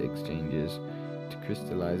heat exchangers to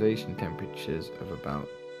crystallization temperatures of about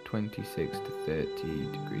 26 to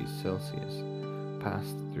 30 degrees Celsius,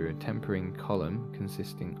 passed through a tempering column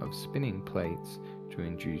consisting of spinning plates to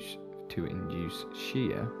induce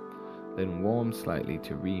shear, then warmed slightly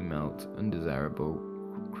to remelt undesirable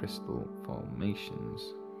crystal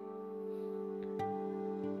formations.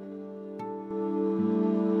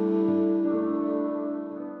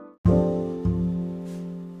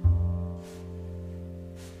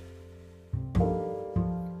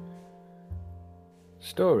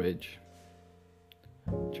 Storage.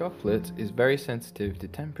 Chocolate is very sensitive to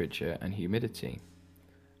temperature and humidity.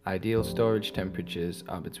 Ideal storage temperatures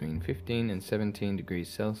are between 15 and 17 degrees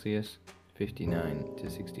Celsius, 59 to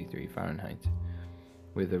 63 Fahrenheit,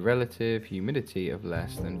 with a relative humidity of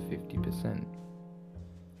less than 50%.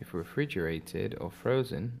 If refrigerated or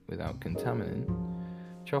frozen without contaminant,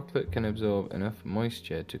 chocolate can absorb enough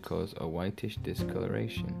moisture to cause a whitish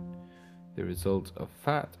discoloration, the result of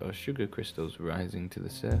fat or sugar crystals rising to the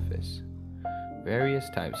surface. Various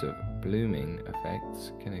types of blooming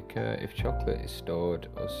effects can occur if chocolate is stored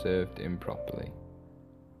or served improperly.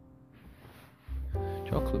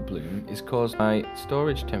 Chocolate bloom is caused by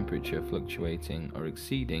storage temperature fluctuating or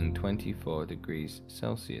exceeding 24 degrees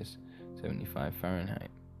Celsius, 75 Fahrenheit,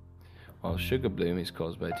 while sugar bloom is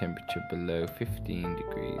caused by temperature below 15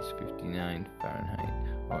 degrees, 59 Fahrenheit,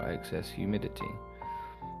 or excess humidity.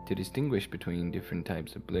 To distinguish between different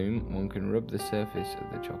types of bloom, one can rub the surface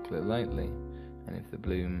of the chocolate lightly, and if the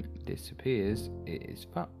bloom disappears, it is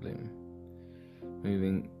fat bloom.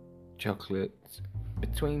 Moving chocolate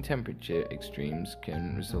between temperature extremes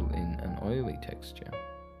can result in an oily texture.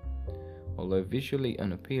 Although visually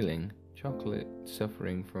unappealing, chocolate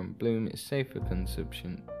suffering from bloom is safe for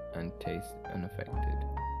consumption and tastes unaffected.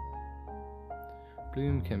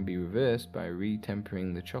 Bloom can be reversed by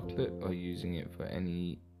re-tempering the chocolate or using it for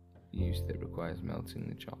any use that requires melting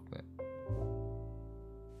the chocolate.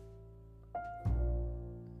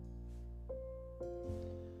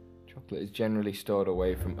 Chocolate is generally stored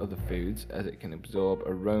away from other foods as it can absorb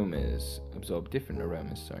different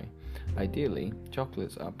aromas. Ideally,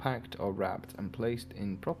 chocolates are packed or wrapped and placed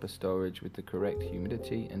in proper storage with the correct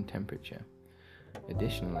humidity and temperature.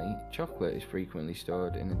 Additionally, chocolate is frequently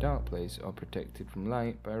stored in a dark place or protected from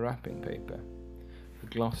light by wrapping paper. The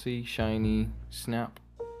glossy, shine, snap,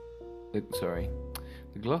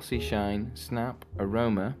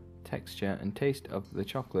 aroma, texture and taste of the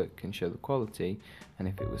chocolate can show the quality and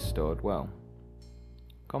if it was stored well.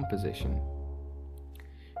 Composition.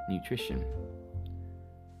 Nutrition.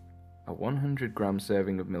 A 100-gram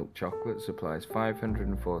serving of milk chocolate supplies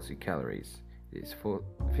 540 calories. It is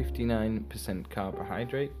 59%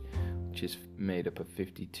 carbohydrate, which is made up of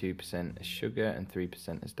 52% as sugar and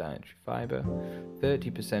 3% as dietary fiber,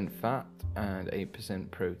 30% fat and 8%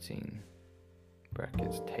 protein.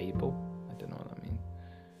 Brackets table. I don't know what that means.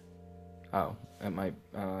 Oh, it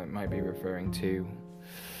might be referring to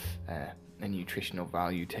a nutritional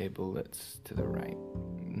value table that's to the right.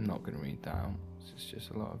 I'm not going to read that out. It's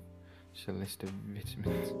just a list of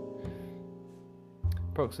vitamins.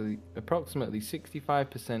 Approximately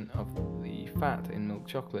 65% of the fat in milk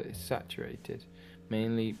chocolate is saturated,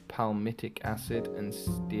 mainly palmitic acid and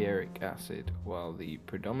stearic acid, while the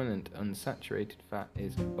predominant unsaturated fat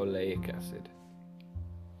is oleic acid.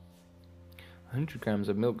 100 grams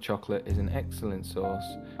of milk chocolate is an excellent source,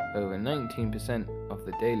 over 19% of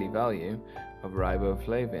the daily value of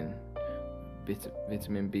riboflavin,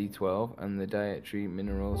 vitamin B12, and the dietary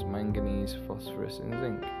minerals manganese, phosphorus, and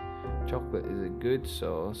zinc. Chocolate is a good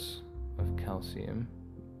source of calcium,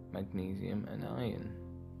 magnesium, and iron.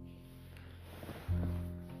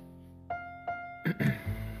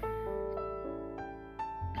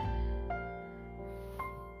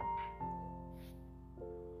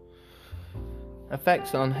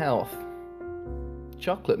 Effects on health.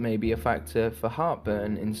 Chocolate may be a factor for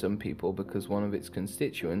heartburn in some people because one of its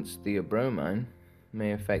constituents, theobromine,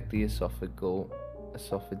 may affect the esophageal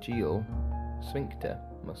sphincter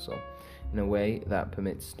muscle in a way that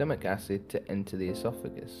permits stomach acid to enter the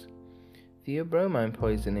esophagus. Theobromine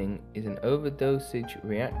poisoning is an overdosage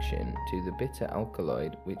reaction to the bitter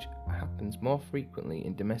alkaloid, which happens more frequently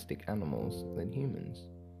in domestic animals than humans.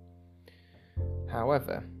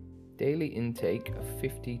 However, daily intake of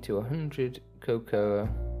 50 to 100 cocoa,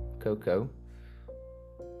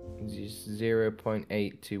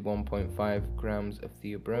 0.8 to 1.5 grams of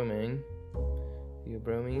theobromine,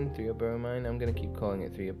 I'm going to keep calling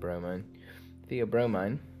it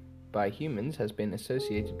theobromine, by humans has been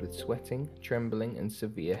associated with sweating, trembling, and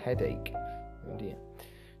severe headache. Oh dear.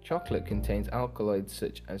 Chocolate contains alkaloids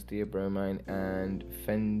such as theobromine and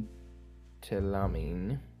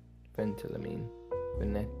phenethylamine,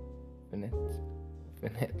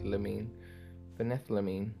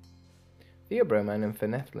 theobromine and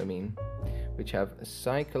phenethylamine, which have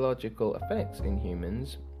psychological effects in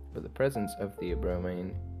humans, but the presence of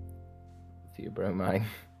theobromine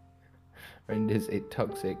renders it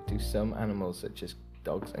toxic to some animals such as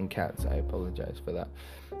dogs and cats. I apologize for that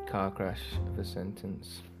car crash of a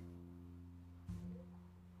sentence.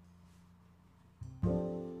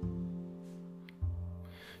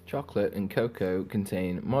 Chocolate and cocoa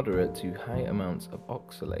contain moderate to high amounts of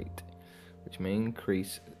oxalate, which may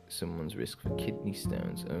increase someone's risk for kidney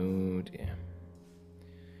stones. Oh dear.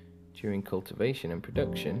 During cultivation and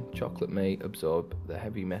production, chocolate may absorb the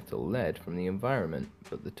heavy metal lead from the environment,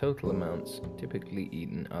 but the total amounts typically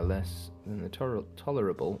eaten are less than the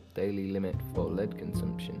tolerable daily limit for lead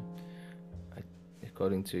consumption.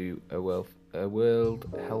 According to a World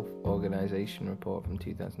Health Organization report from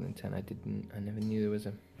 2010, I never knew there was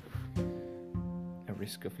a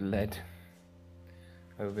risk of lead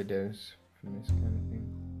overdose from this kind of thing.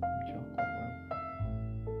 Chocolate,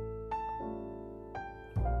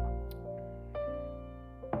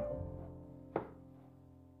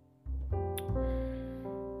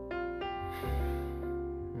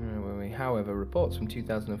 However, reports from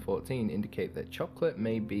 2014 indicate that chocolate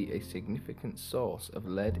may be a significant source of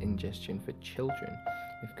lead ingestion for children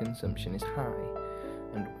if consumption is high,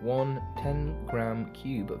 and one 10-gram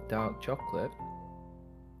cube of dark chocolate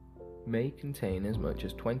may contain as much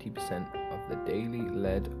as 20% of the daily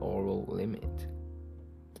lead oral limit.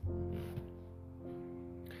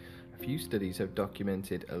 A few studies have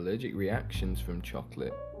documented allergic reactions from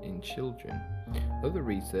chocolate in children. Other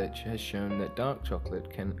research has shown that dark chocolate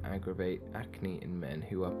can aggravate acne in men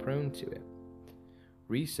who are prone to it.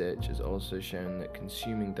 Research has also shown that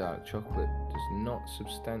consuming dark chocolate does not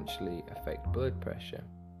substantially affect blood pressure.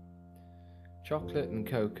 Chocolate and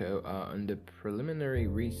cocoa are under preliminary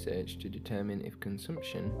research to determine if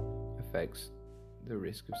consumption affects the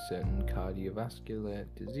risk of certain cardiovascular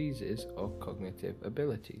diseases or cognitive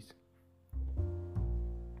abilities.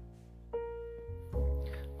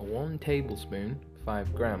 A 1 tablespoon,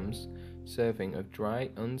 5 grams, serving of dry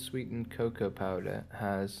unsweetened cocoa powder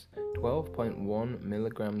has 12.1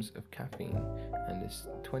 milligrams of caffeine, and a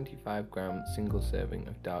 25-gram single serving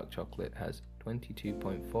of dark chocolate has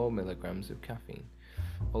 22.4 milligrams of caffeine.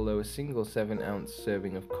 Although a single 7-ounce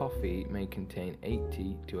serving of coffee may contain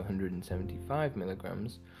 80 to 175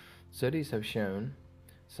 milligrams, studies have shown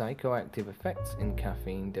psychoactive effects in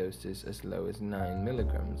caffeine doses as low as 9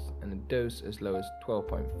 milligrams, and a dose as low as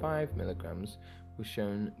 12.5 milligrams was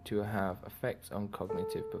shown to have effects on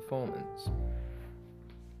cognitive performance.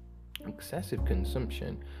 Excessive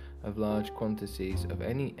consumption of large quantities of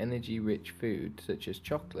any energy-rich food, such as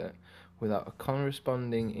chocolate, without a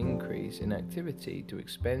corresponding increase in activity to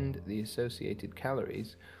expend the associated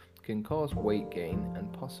calories, can cause weight gain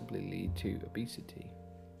and possibly lead to obesity.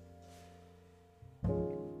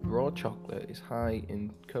 Raw chocolate is high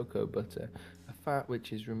in cocoa butter, a fat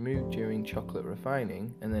which is removed during chocolate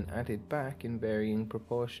refining and then added back in varying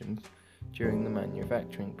proportions during the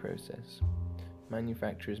manufacturing process.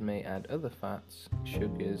 Manufacturers may add other fats,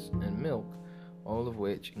 sugars, and milk, all of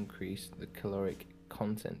which increase the caloric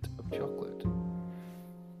content of chocolate.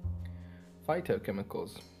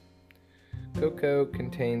 Phytochemicals. Cocoa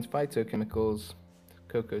contains phytochemicals.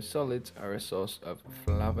 Cocoa solids are a source of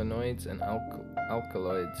flavonoids and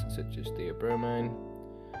alkaloids such as theobromine,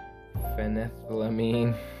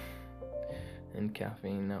 phenethylamine, and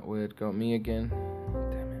caffeine. That word got me again.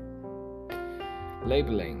 Damn it.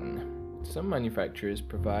 Labeling. Some manufacturers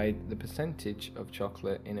provide the percentage of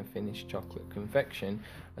chocolate in a finished chocolate confection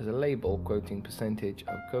as a label quoting percentage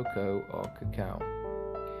of cocoa or cacao.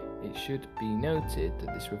 It should be noted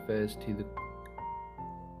that this refers to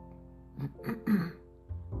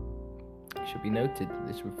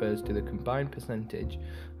the combined percentage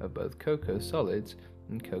of both cocoa solids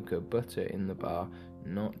and cocoa butter in the bar,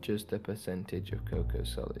 not just the percentage of cocoa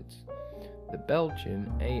solids. The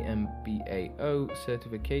Belgian AMBAO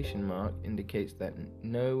certification mark indicates that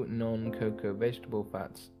no non-cocoa vegetable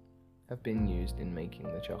fats have been used in making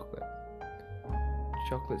the chocolate.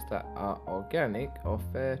 Chocolates that are organic or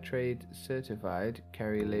fair trade certified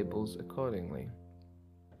carry labels accordingly.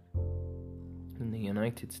 In the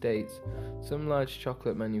United States, some large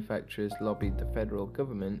chocolate manufacturers lobbied the federal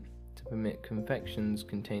government to permit confections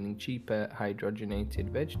containing cheaper hydrogenated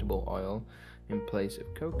vegetable oil in place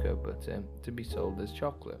of cocoa butter to be sold as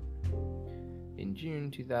chocolate. In June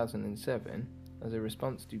 2007, as a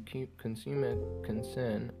response to consumer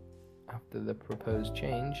concern after the proposed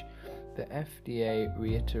change, the FDA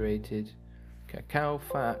reiterated cacao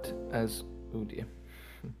fat as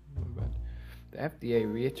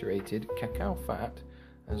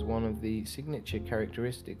one of the signature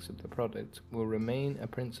characteristics of the product will remain a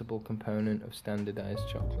principal component of standardized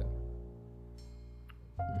chocolate.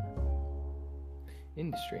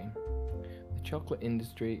 Industry. The chocolate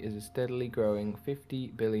industry is a steadily growing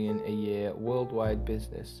 $50 billion a year worldwide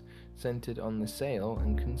business centered on the sale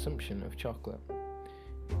and consumption of chocolate.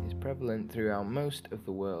 It is prevalent throughout most of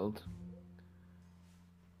the world.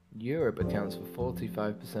 Europe accounts for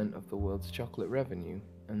 45% of the world's chocolate revenue,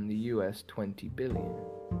 and the US $20 billion.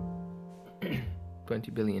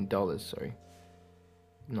 $20 billion, sorry.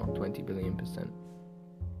 Not 20 billion percent.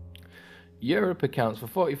 Europe accounts for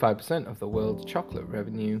 45% of the world's chocolate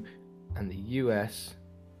revenue, and the US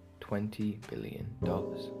 $20 billion.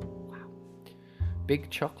 Wow. Big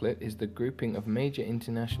Chocolate is the grouping of major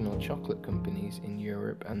international chocolate companies in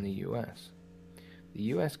Europe and the US. The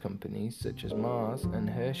US companies such as Mars and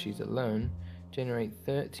Hershey's alone generate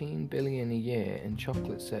 $13 billion a year in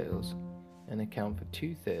chocolate sales and account for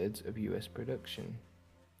 2/3 of US production.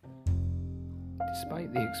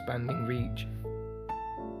 Despite the expanding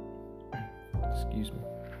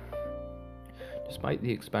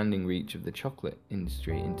reach of the chocolate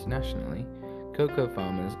industry internationally, cocoa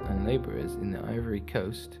farmers and laborers in the Ivory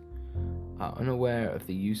Coast are unaware of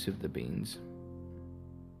the use of the beans.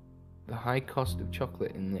 The high cost of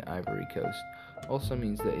chocolate in the Ivory Coast also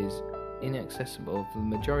means that it is inaccessible to the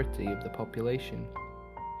majority of the population,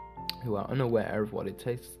 who are unaware of what it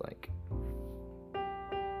tastes like.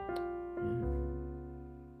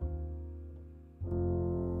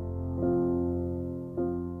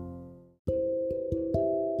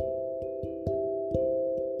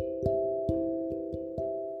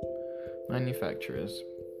 Manufacturers.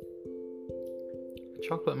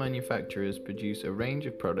 Chocolate manufacturers produce a range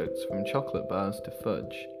of products from chocolate bars to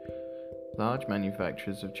fudge. Large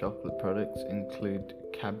manufacturers of chocolate products include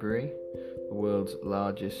Cadbury, the world's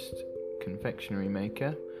largest confectionery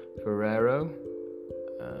maker, Ferrero,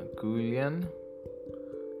 Guillian,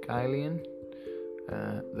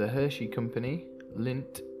 the Hershey Company,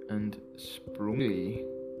 Lindt and Sprüngli.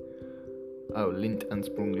 Oh, Lindt and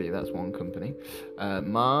Sprüngli, that's one company.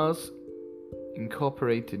 Mars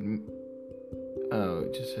Incorporated. Oh,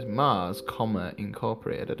 it just says Mars,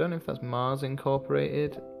 Incorporated. I don't know if that's Mars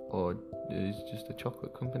Incorporated or is just a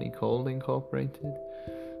chocolate company called Incorporated.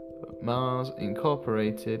 But Mars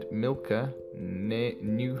Incorporated, Milka,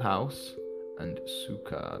 Newhouse, and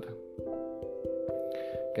Sucard.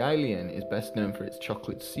 Guillian is best known for its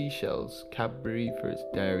chocolate seashells, Cadbury for its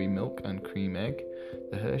dairy milk and cream egg.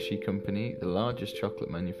 The Hershey Company, the largest chocolate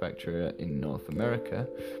manufacturer in North America,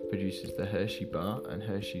 produces the Hershey Bar and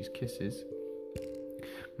Hershey's Kisses.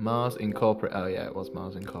 Mars Incorporated,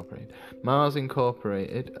 Mars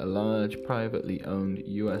Incorporated, a large privately owned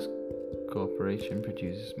US corporation,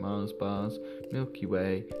 produces Mars bars, Milky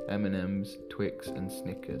Way, M&M's, Twix, and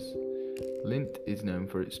Snickers. Lindt is known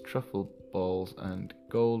for its truffle balls and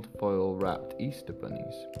gold foil wrapped Easter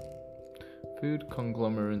bunnies. Food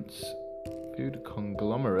conglomerates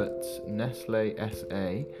Nestle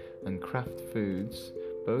SA and Kraft Foods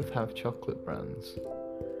both have chocolate brands.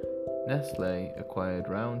 Nestle acquired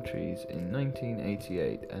Rowntree's in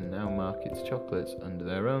 1988 and now markets chocolates under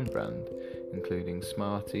their own brand, including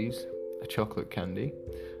Smarties, a chocolate candy,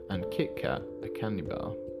 and Kit Kat, a candy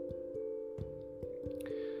bar.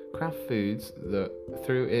 Kraft Foods,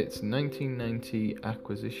 through its 1990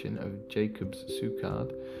 acquisition of Jacobs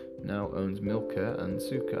Sucard, now owns Milka and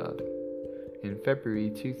Sucard. In February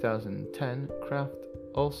 2010, Kraft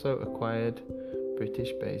also acquired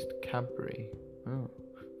British-based Cadbury.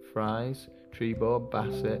 Fry's, Trebor,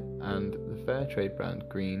 Bassett, and the Fairtrade brand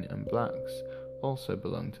Green and Blacks also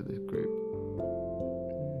belong to this group.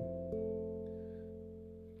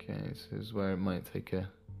 Okay, so this is where it might take a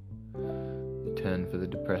turn for the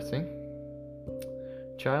depressing.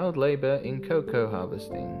 Child labour in cocoa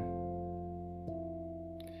harvesting.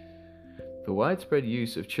 The widespread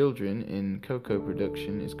use of children in cocoa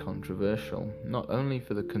production is controversial, not only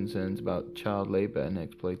for the concerns about child labour and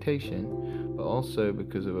exploitation, but also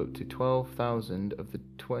because of up to 12,000 of the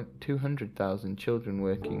 200,000 children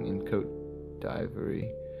working in Côte d'Ivoire,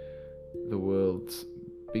 the world's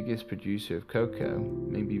biggest producer of cocoa,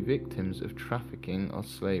 may be victims of trafficking or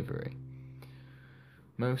slavery.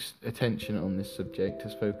 Most attention on this subject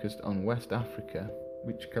has focused on West Africa,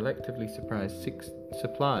 which collectively supplies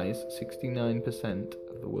 69%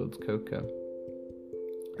 of the world's cocoa,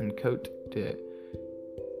 and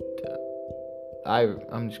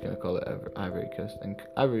I'm just going to call it Ivory Coast, and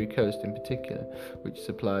Ivory Coast in particular, which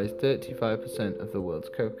supplies 35% of the world's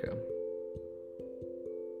cocoa.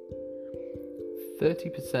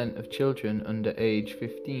 30% of children under age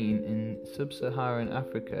 15 in sub-Saharan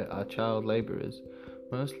Africa are child labourers,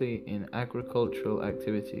 mostly in agricultural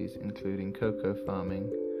activities including cocoa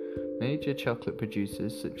farming. Major chocolate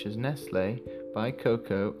producers such as Nestle buy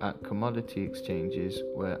cocoa at commodity exchanges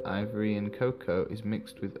where ivory and cocoa is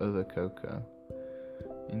mixed with other cocoa.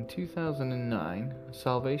 In 2009,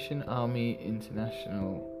 Salvation Army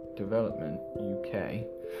International Development UK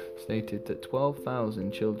stated that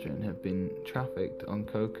 12,000 children have been trafficked on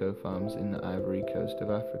cocoa farms in the Ivory Coast of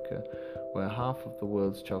Africa, where half of the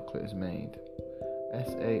world's chocolate is made.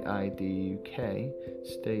 SAID UK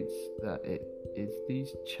states that it is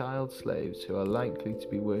these child slaves who are likely to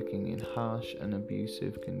be working in harsh and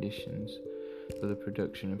abusive conditions for the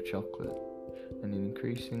production of chocolate. An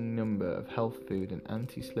increasing number of health, food and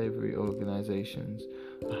anti-slavery organisations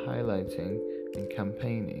are highlighting and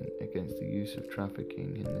campaigning against the use of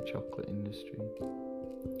trafficking in the chocolate industry.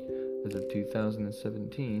 As of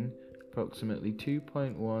 2017, approximately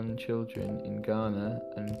 2.1 children in Ghana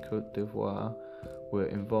and Côte d'Ivoire were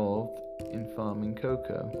involved in farming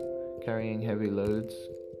cocoa, carrying heavy loads,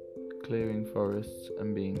 clearing forests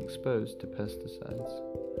and being exposed to pesticides.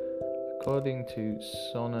 According to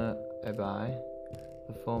Sona Ebai,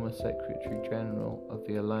 the former Secretary General of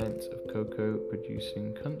the Alliance of Cocoa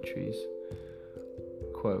Producing Countries,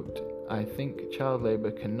 quote, "I think child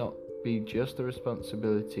labour cannot be just the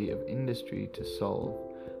responsibility of industry to solve.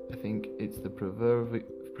 I think it's the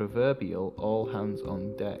proverbial all hands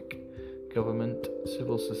on deck. Government,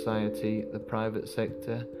 civil society, the private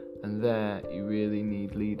sector, and there you really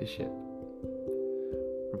need leadership."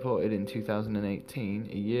 Reported in 2018,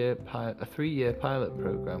 a 3-year pilot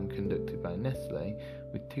program conducted by Nestle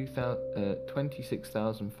with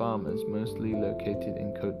 26,000 farmers, mostly located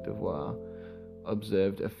in Côte d'Ivoire,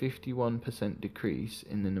 observed a 51% decrease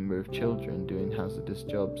in the number of children doing hazardous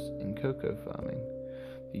jobs in cocoa farming.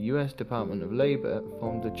 The US Department of Labor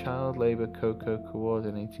formed the Child Labor Cocoa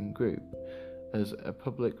Coordinating Group as a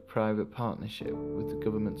public-private partnership with the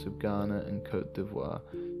governments of Ghana and Côte d'Ivoire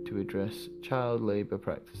to address child labor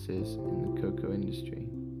practices in the cocoa industry.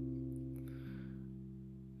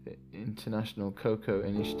 The International Cocoa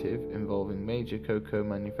Initiative, involving major cocoa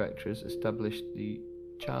manufacturers, established the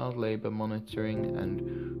Child Labor Monitoring and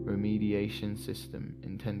Remediation System,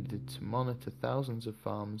 intended to monitor thousands of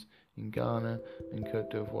farms in Ghana and Côte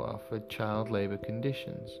d'Ivoire for child labor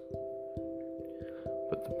conditions.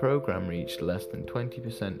 But the program reached less than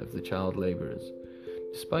 20% of the child laborers.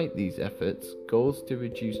 Despite these efforts, goals to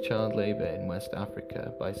reduce child labor in West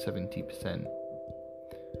Africa by 70%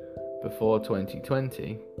 before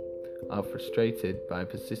 2020 are frustrated by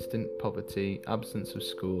persistent poverty, absence of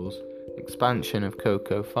schools, expansion of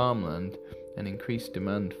cocoa farmland, and increased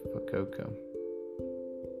demand for cocoa.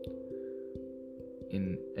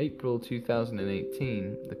 In April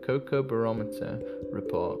 2018, the Cocoa Barometer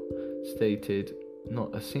report stated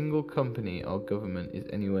not a single company or government is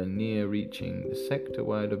anywhere near reaching the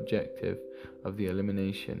sector-wide objective of the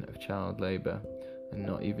elimination of child labour, and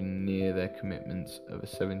not even near their commitments of a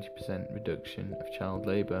 70% reduction of child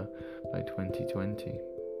labour by 2020.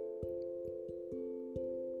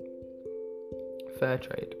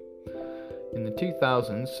 Fairtrade. In the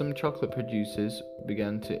 2000s, some chocolate producers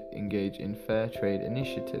began to engage in fair trade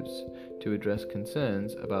initiatives to address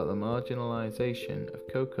concerns about the marginalization of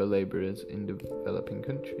cocoa laborers in developing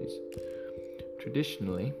countries.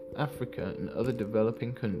 Traditionally, Africa and other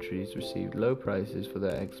developing countries received low prices for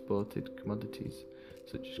their exported commodities,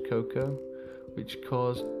 such as cocoa, which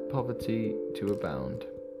caused poverty to abound.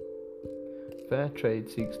 Fair trade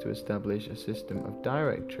seeks to establish a system of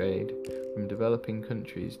direct trade from developing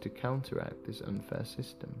countries to counteract this unfair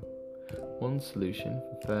system. One solution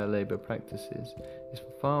for fair labour practices is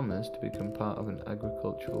for farmers to become part of an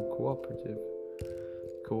agricultural cooperative.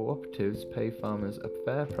 Cooperatives pay farmers a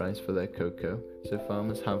fair price for their cocoa, so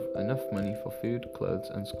farmers have enough money for food, clothes,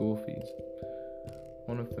 and school fees.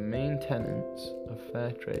 One of the main tenets of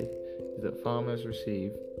fair trade is that farmers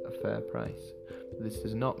receive a fair price. But this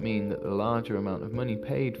does not mean that the larger amount of money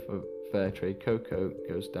paid for fair trade cocoa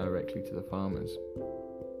goes directly to the farmers.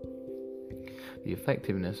 The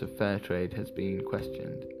effectiveness of fair trade has been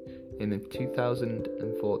questioned. In a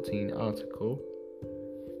 2014 article,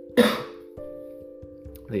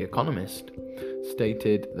 The Economist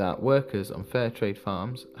stated that workers on fair trade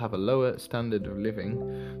farms have a lower standard of living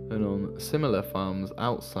than on similar farms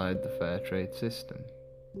outside the fair trade system.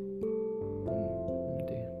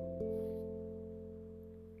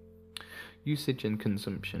 Usage and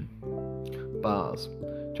consumption. Bars.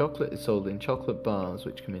 Chocolate is sold in chocolate bars,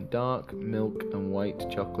 which come in dark, milk, and white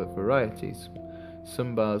chocolate varieties.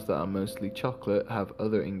 Some bars that are mostly chocolate have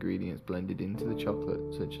other ingredients blended into the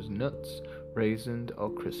chocolate, such as nuts, raisins,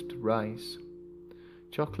 or crisped rice.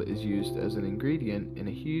 Chocolate is used as an ingredient in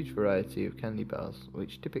a huge variety of candy bars,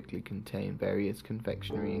 which typically contain various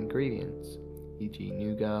confectionery ingredients, e.g.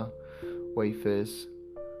 nougat, wafers,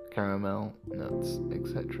 caramel, nuts,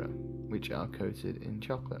 etc., which are coated in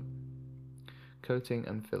chocolate. Coating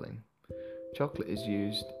and filling. Chocolate is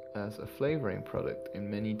used as a flavouring product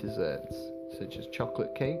in many desserts, such as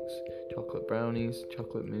chocolate cakes, chocolate brownies,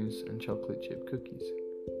 chocolate mousse, and chocolate chip cookies.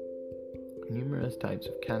 Numerous types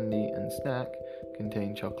of candy and snack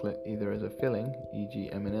contain chocolate either as a filling, e.g.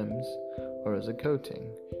 M&Ms, or as a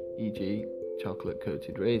coating, e.g.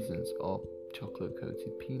 chocolate-coated raisins or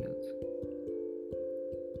chocolate-coated peanuts.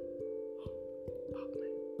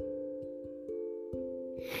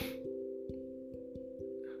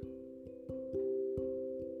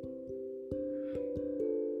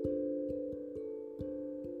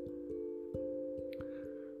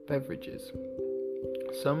 Beverages.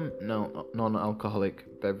 Some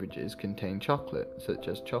non-alcoholic beverages contain chocolate, such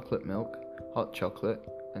as chocolate milk, hot chocolate,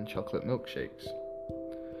 and chocolate milkshakes.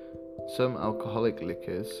 Some alcoholic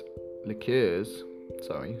liqueurs are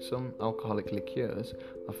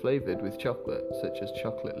flavored with chocolate, such as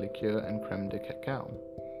chocolate liqueur and creme de cacao.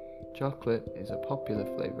 Chocolate is a popular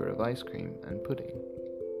flavor of ice cream and pudding.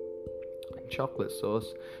 Chocolate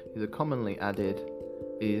sauce is commonly added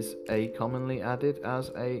as a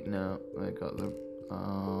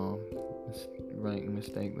writing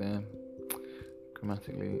mistake there,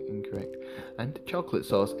 grammatically incorrect. And chocolate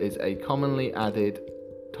sauce is a commonly added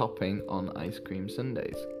topping on ice cream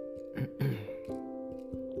sundaes.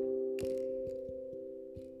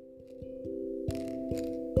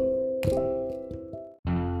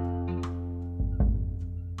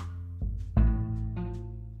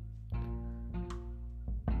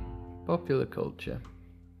 Popular culture.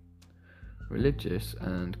 Religious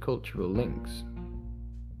and cultural links.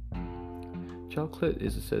 Chocolate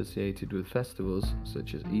is associated with festivals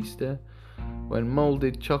such as Easter, when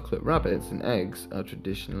moulded chocolate rabbits and eggs are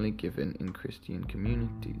traditionally given in Christian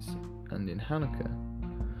communities, and in Hanukkah,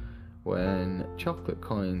 when chocolate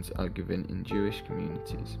coins are given in Jewish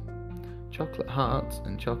communities. Chocolate hearts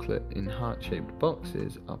and chocolate in heart-shaped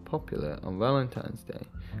boxes are popular on Valentine's Day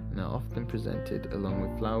and are often presented along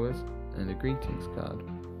with flowers and a greetings card.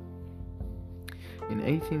 In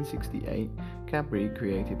 1868, Cadbury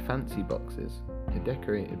created fancy boxes, a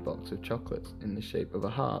decorated box of chocolates in the shape of a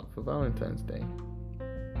heart for Valentine's Day.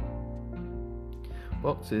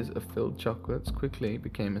 Boxes of filled chocolates quickly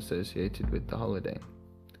became associated with the holiday.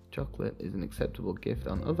 Chocolate is an acceptable gift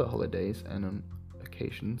on other holidays and on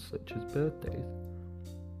occasions such as birthdays.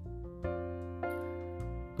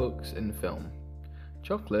 Books and film.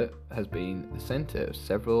 Chocolate has been the centre of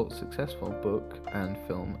several successful book and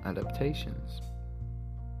film adaptations.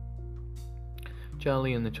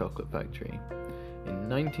 Charlie and the Chocolate Factory. In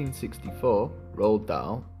 1964, Roald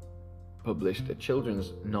Dahl published a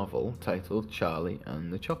children's novel titled Charlie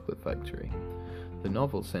and the Chocolate Factory. The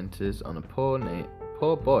novel centres on a poor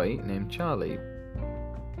boy named Charlie.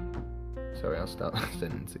 Sorry, I'll start that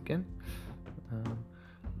sentence again.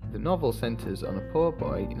 The novel centres on a poor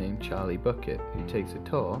boy named Charlie Bucket who takes a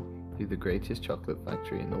tour be the greatest chocolate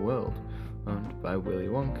factory in the world, owned by Willy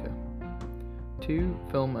Wonka. 2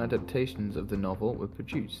 film adaptations of the novel were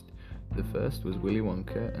produced. The first was Willy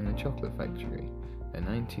Wonka and the Chocolate Factory, a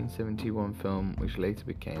 1971 film which later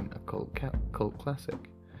became a cult classic,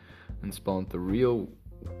 and spawned the real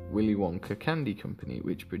Willy Wonka Candy Company,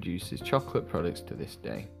 which produces chocolate products to this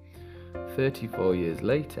day. 34 years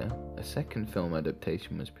later, a second film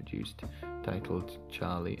adaptation was produced, titled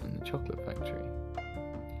Charlie and the Chocolate Factory.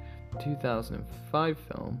 The 2005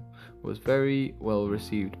 film was very well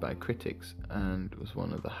received by critics and was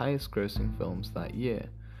one of the highest grossing films that year,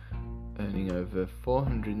 earning over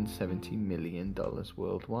 $470 million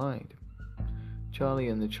worldwide. Charlie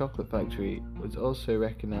and the Chocolate Factory was also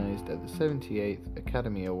recognized at the 78th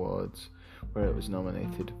Academy Awards, where it was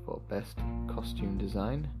nominated for Best Costume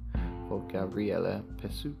Design for Gabriella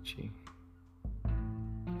Pessucci.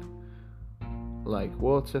 Like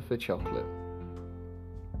Water for Chocolate.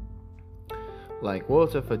 Like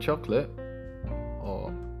Water for Chocolate,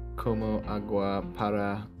 or Como Agua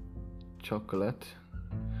para Chocolate,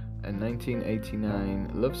 a 1989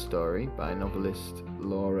 love story by novelist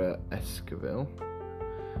Laura Esquivel,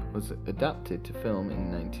 was adapted to film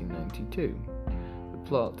in 1992. The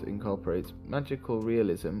plot incorporates magical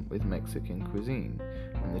realism with Mexican cuisine,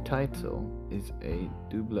 and the title is a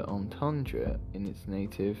double entendre in its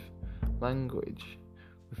native language,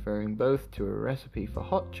 referring both to a recipe for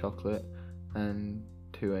hot chocolate and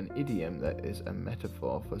to an idiom that is a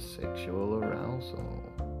metaphor for sexual arousal.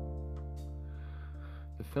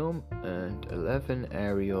 The film earned 11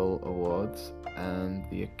 Ariel Awards and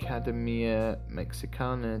the Academia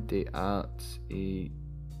Mexicana de Artes y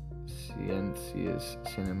Ciencias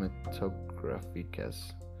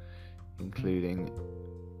Cinematográficas, including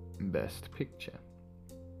Best Picture.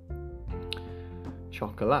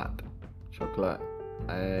 Chocolat.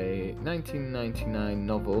 A 1999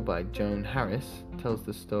 novel by Joan Harris tells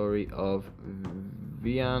the story of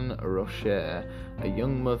Vianne Rocher, a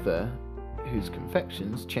young mother whose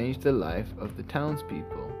confections changed the life of the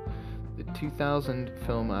townspeople. The 2000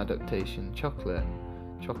 film adaptation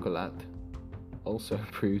Chocolat also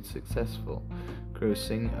proved successful,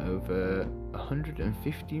 grossing over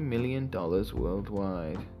 $150 million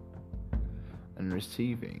worldwide and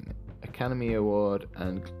receiving Academy Award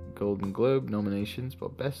and Golden Globe nominations for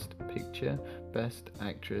Best Picture, Best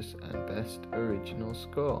Actress, and Best Original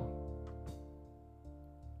Score.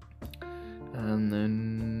 And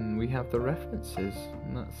then we have the references,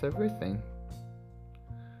 and that's everything.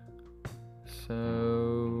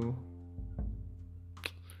 So,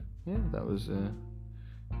 yeah, that was an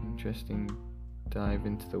interesting dive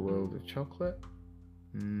into the world of chocolate.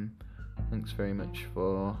 Thanks very much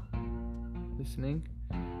for listening,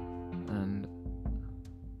 and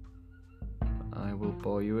I will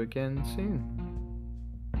bore you again soon.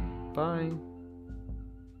 Bye.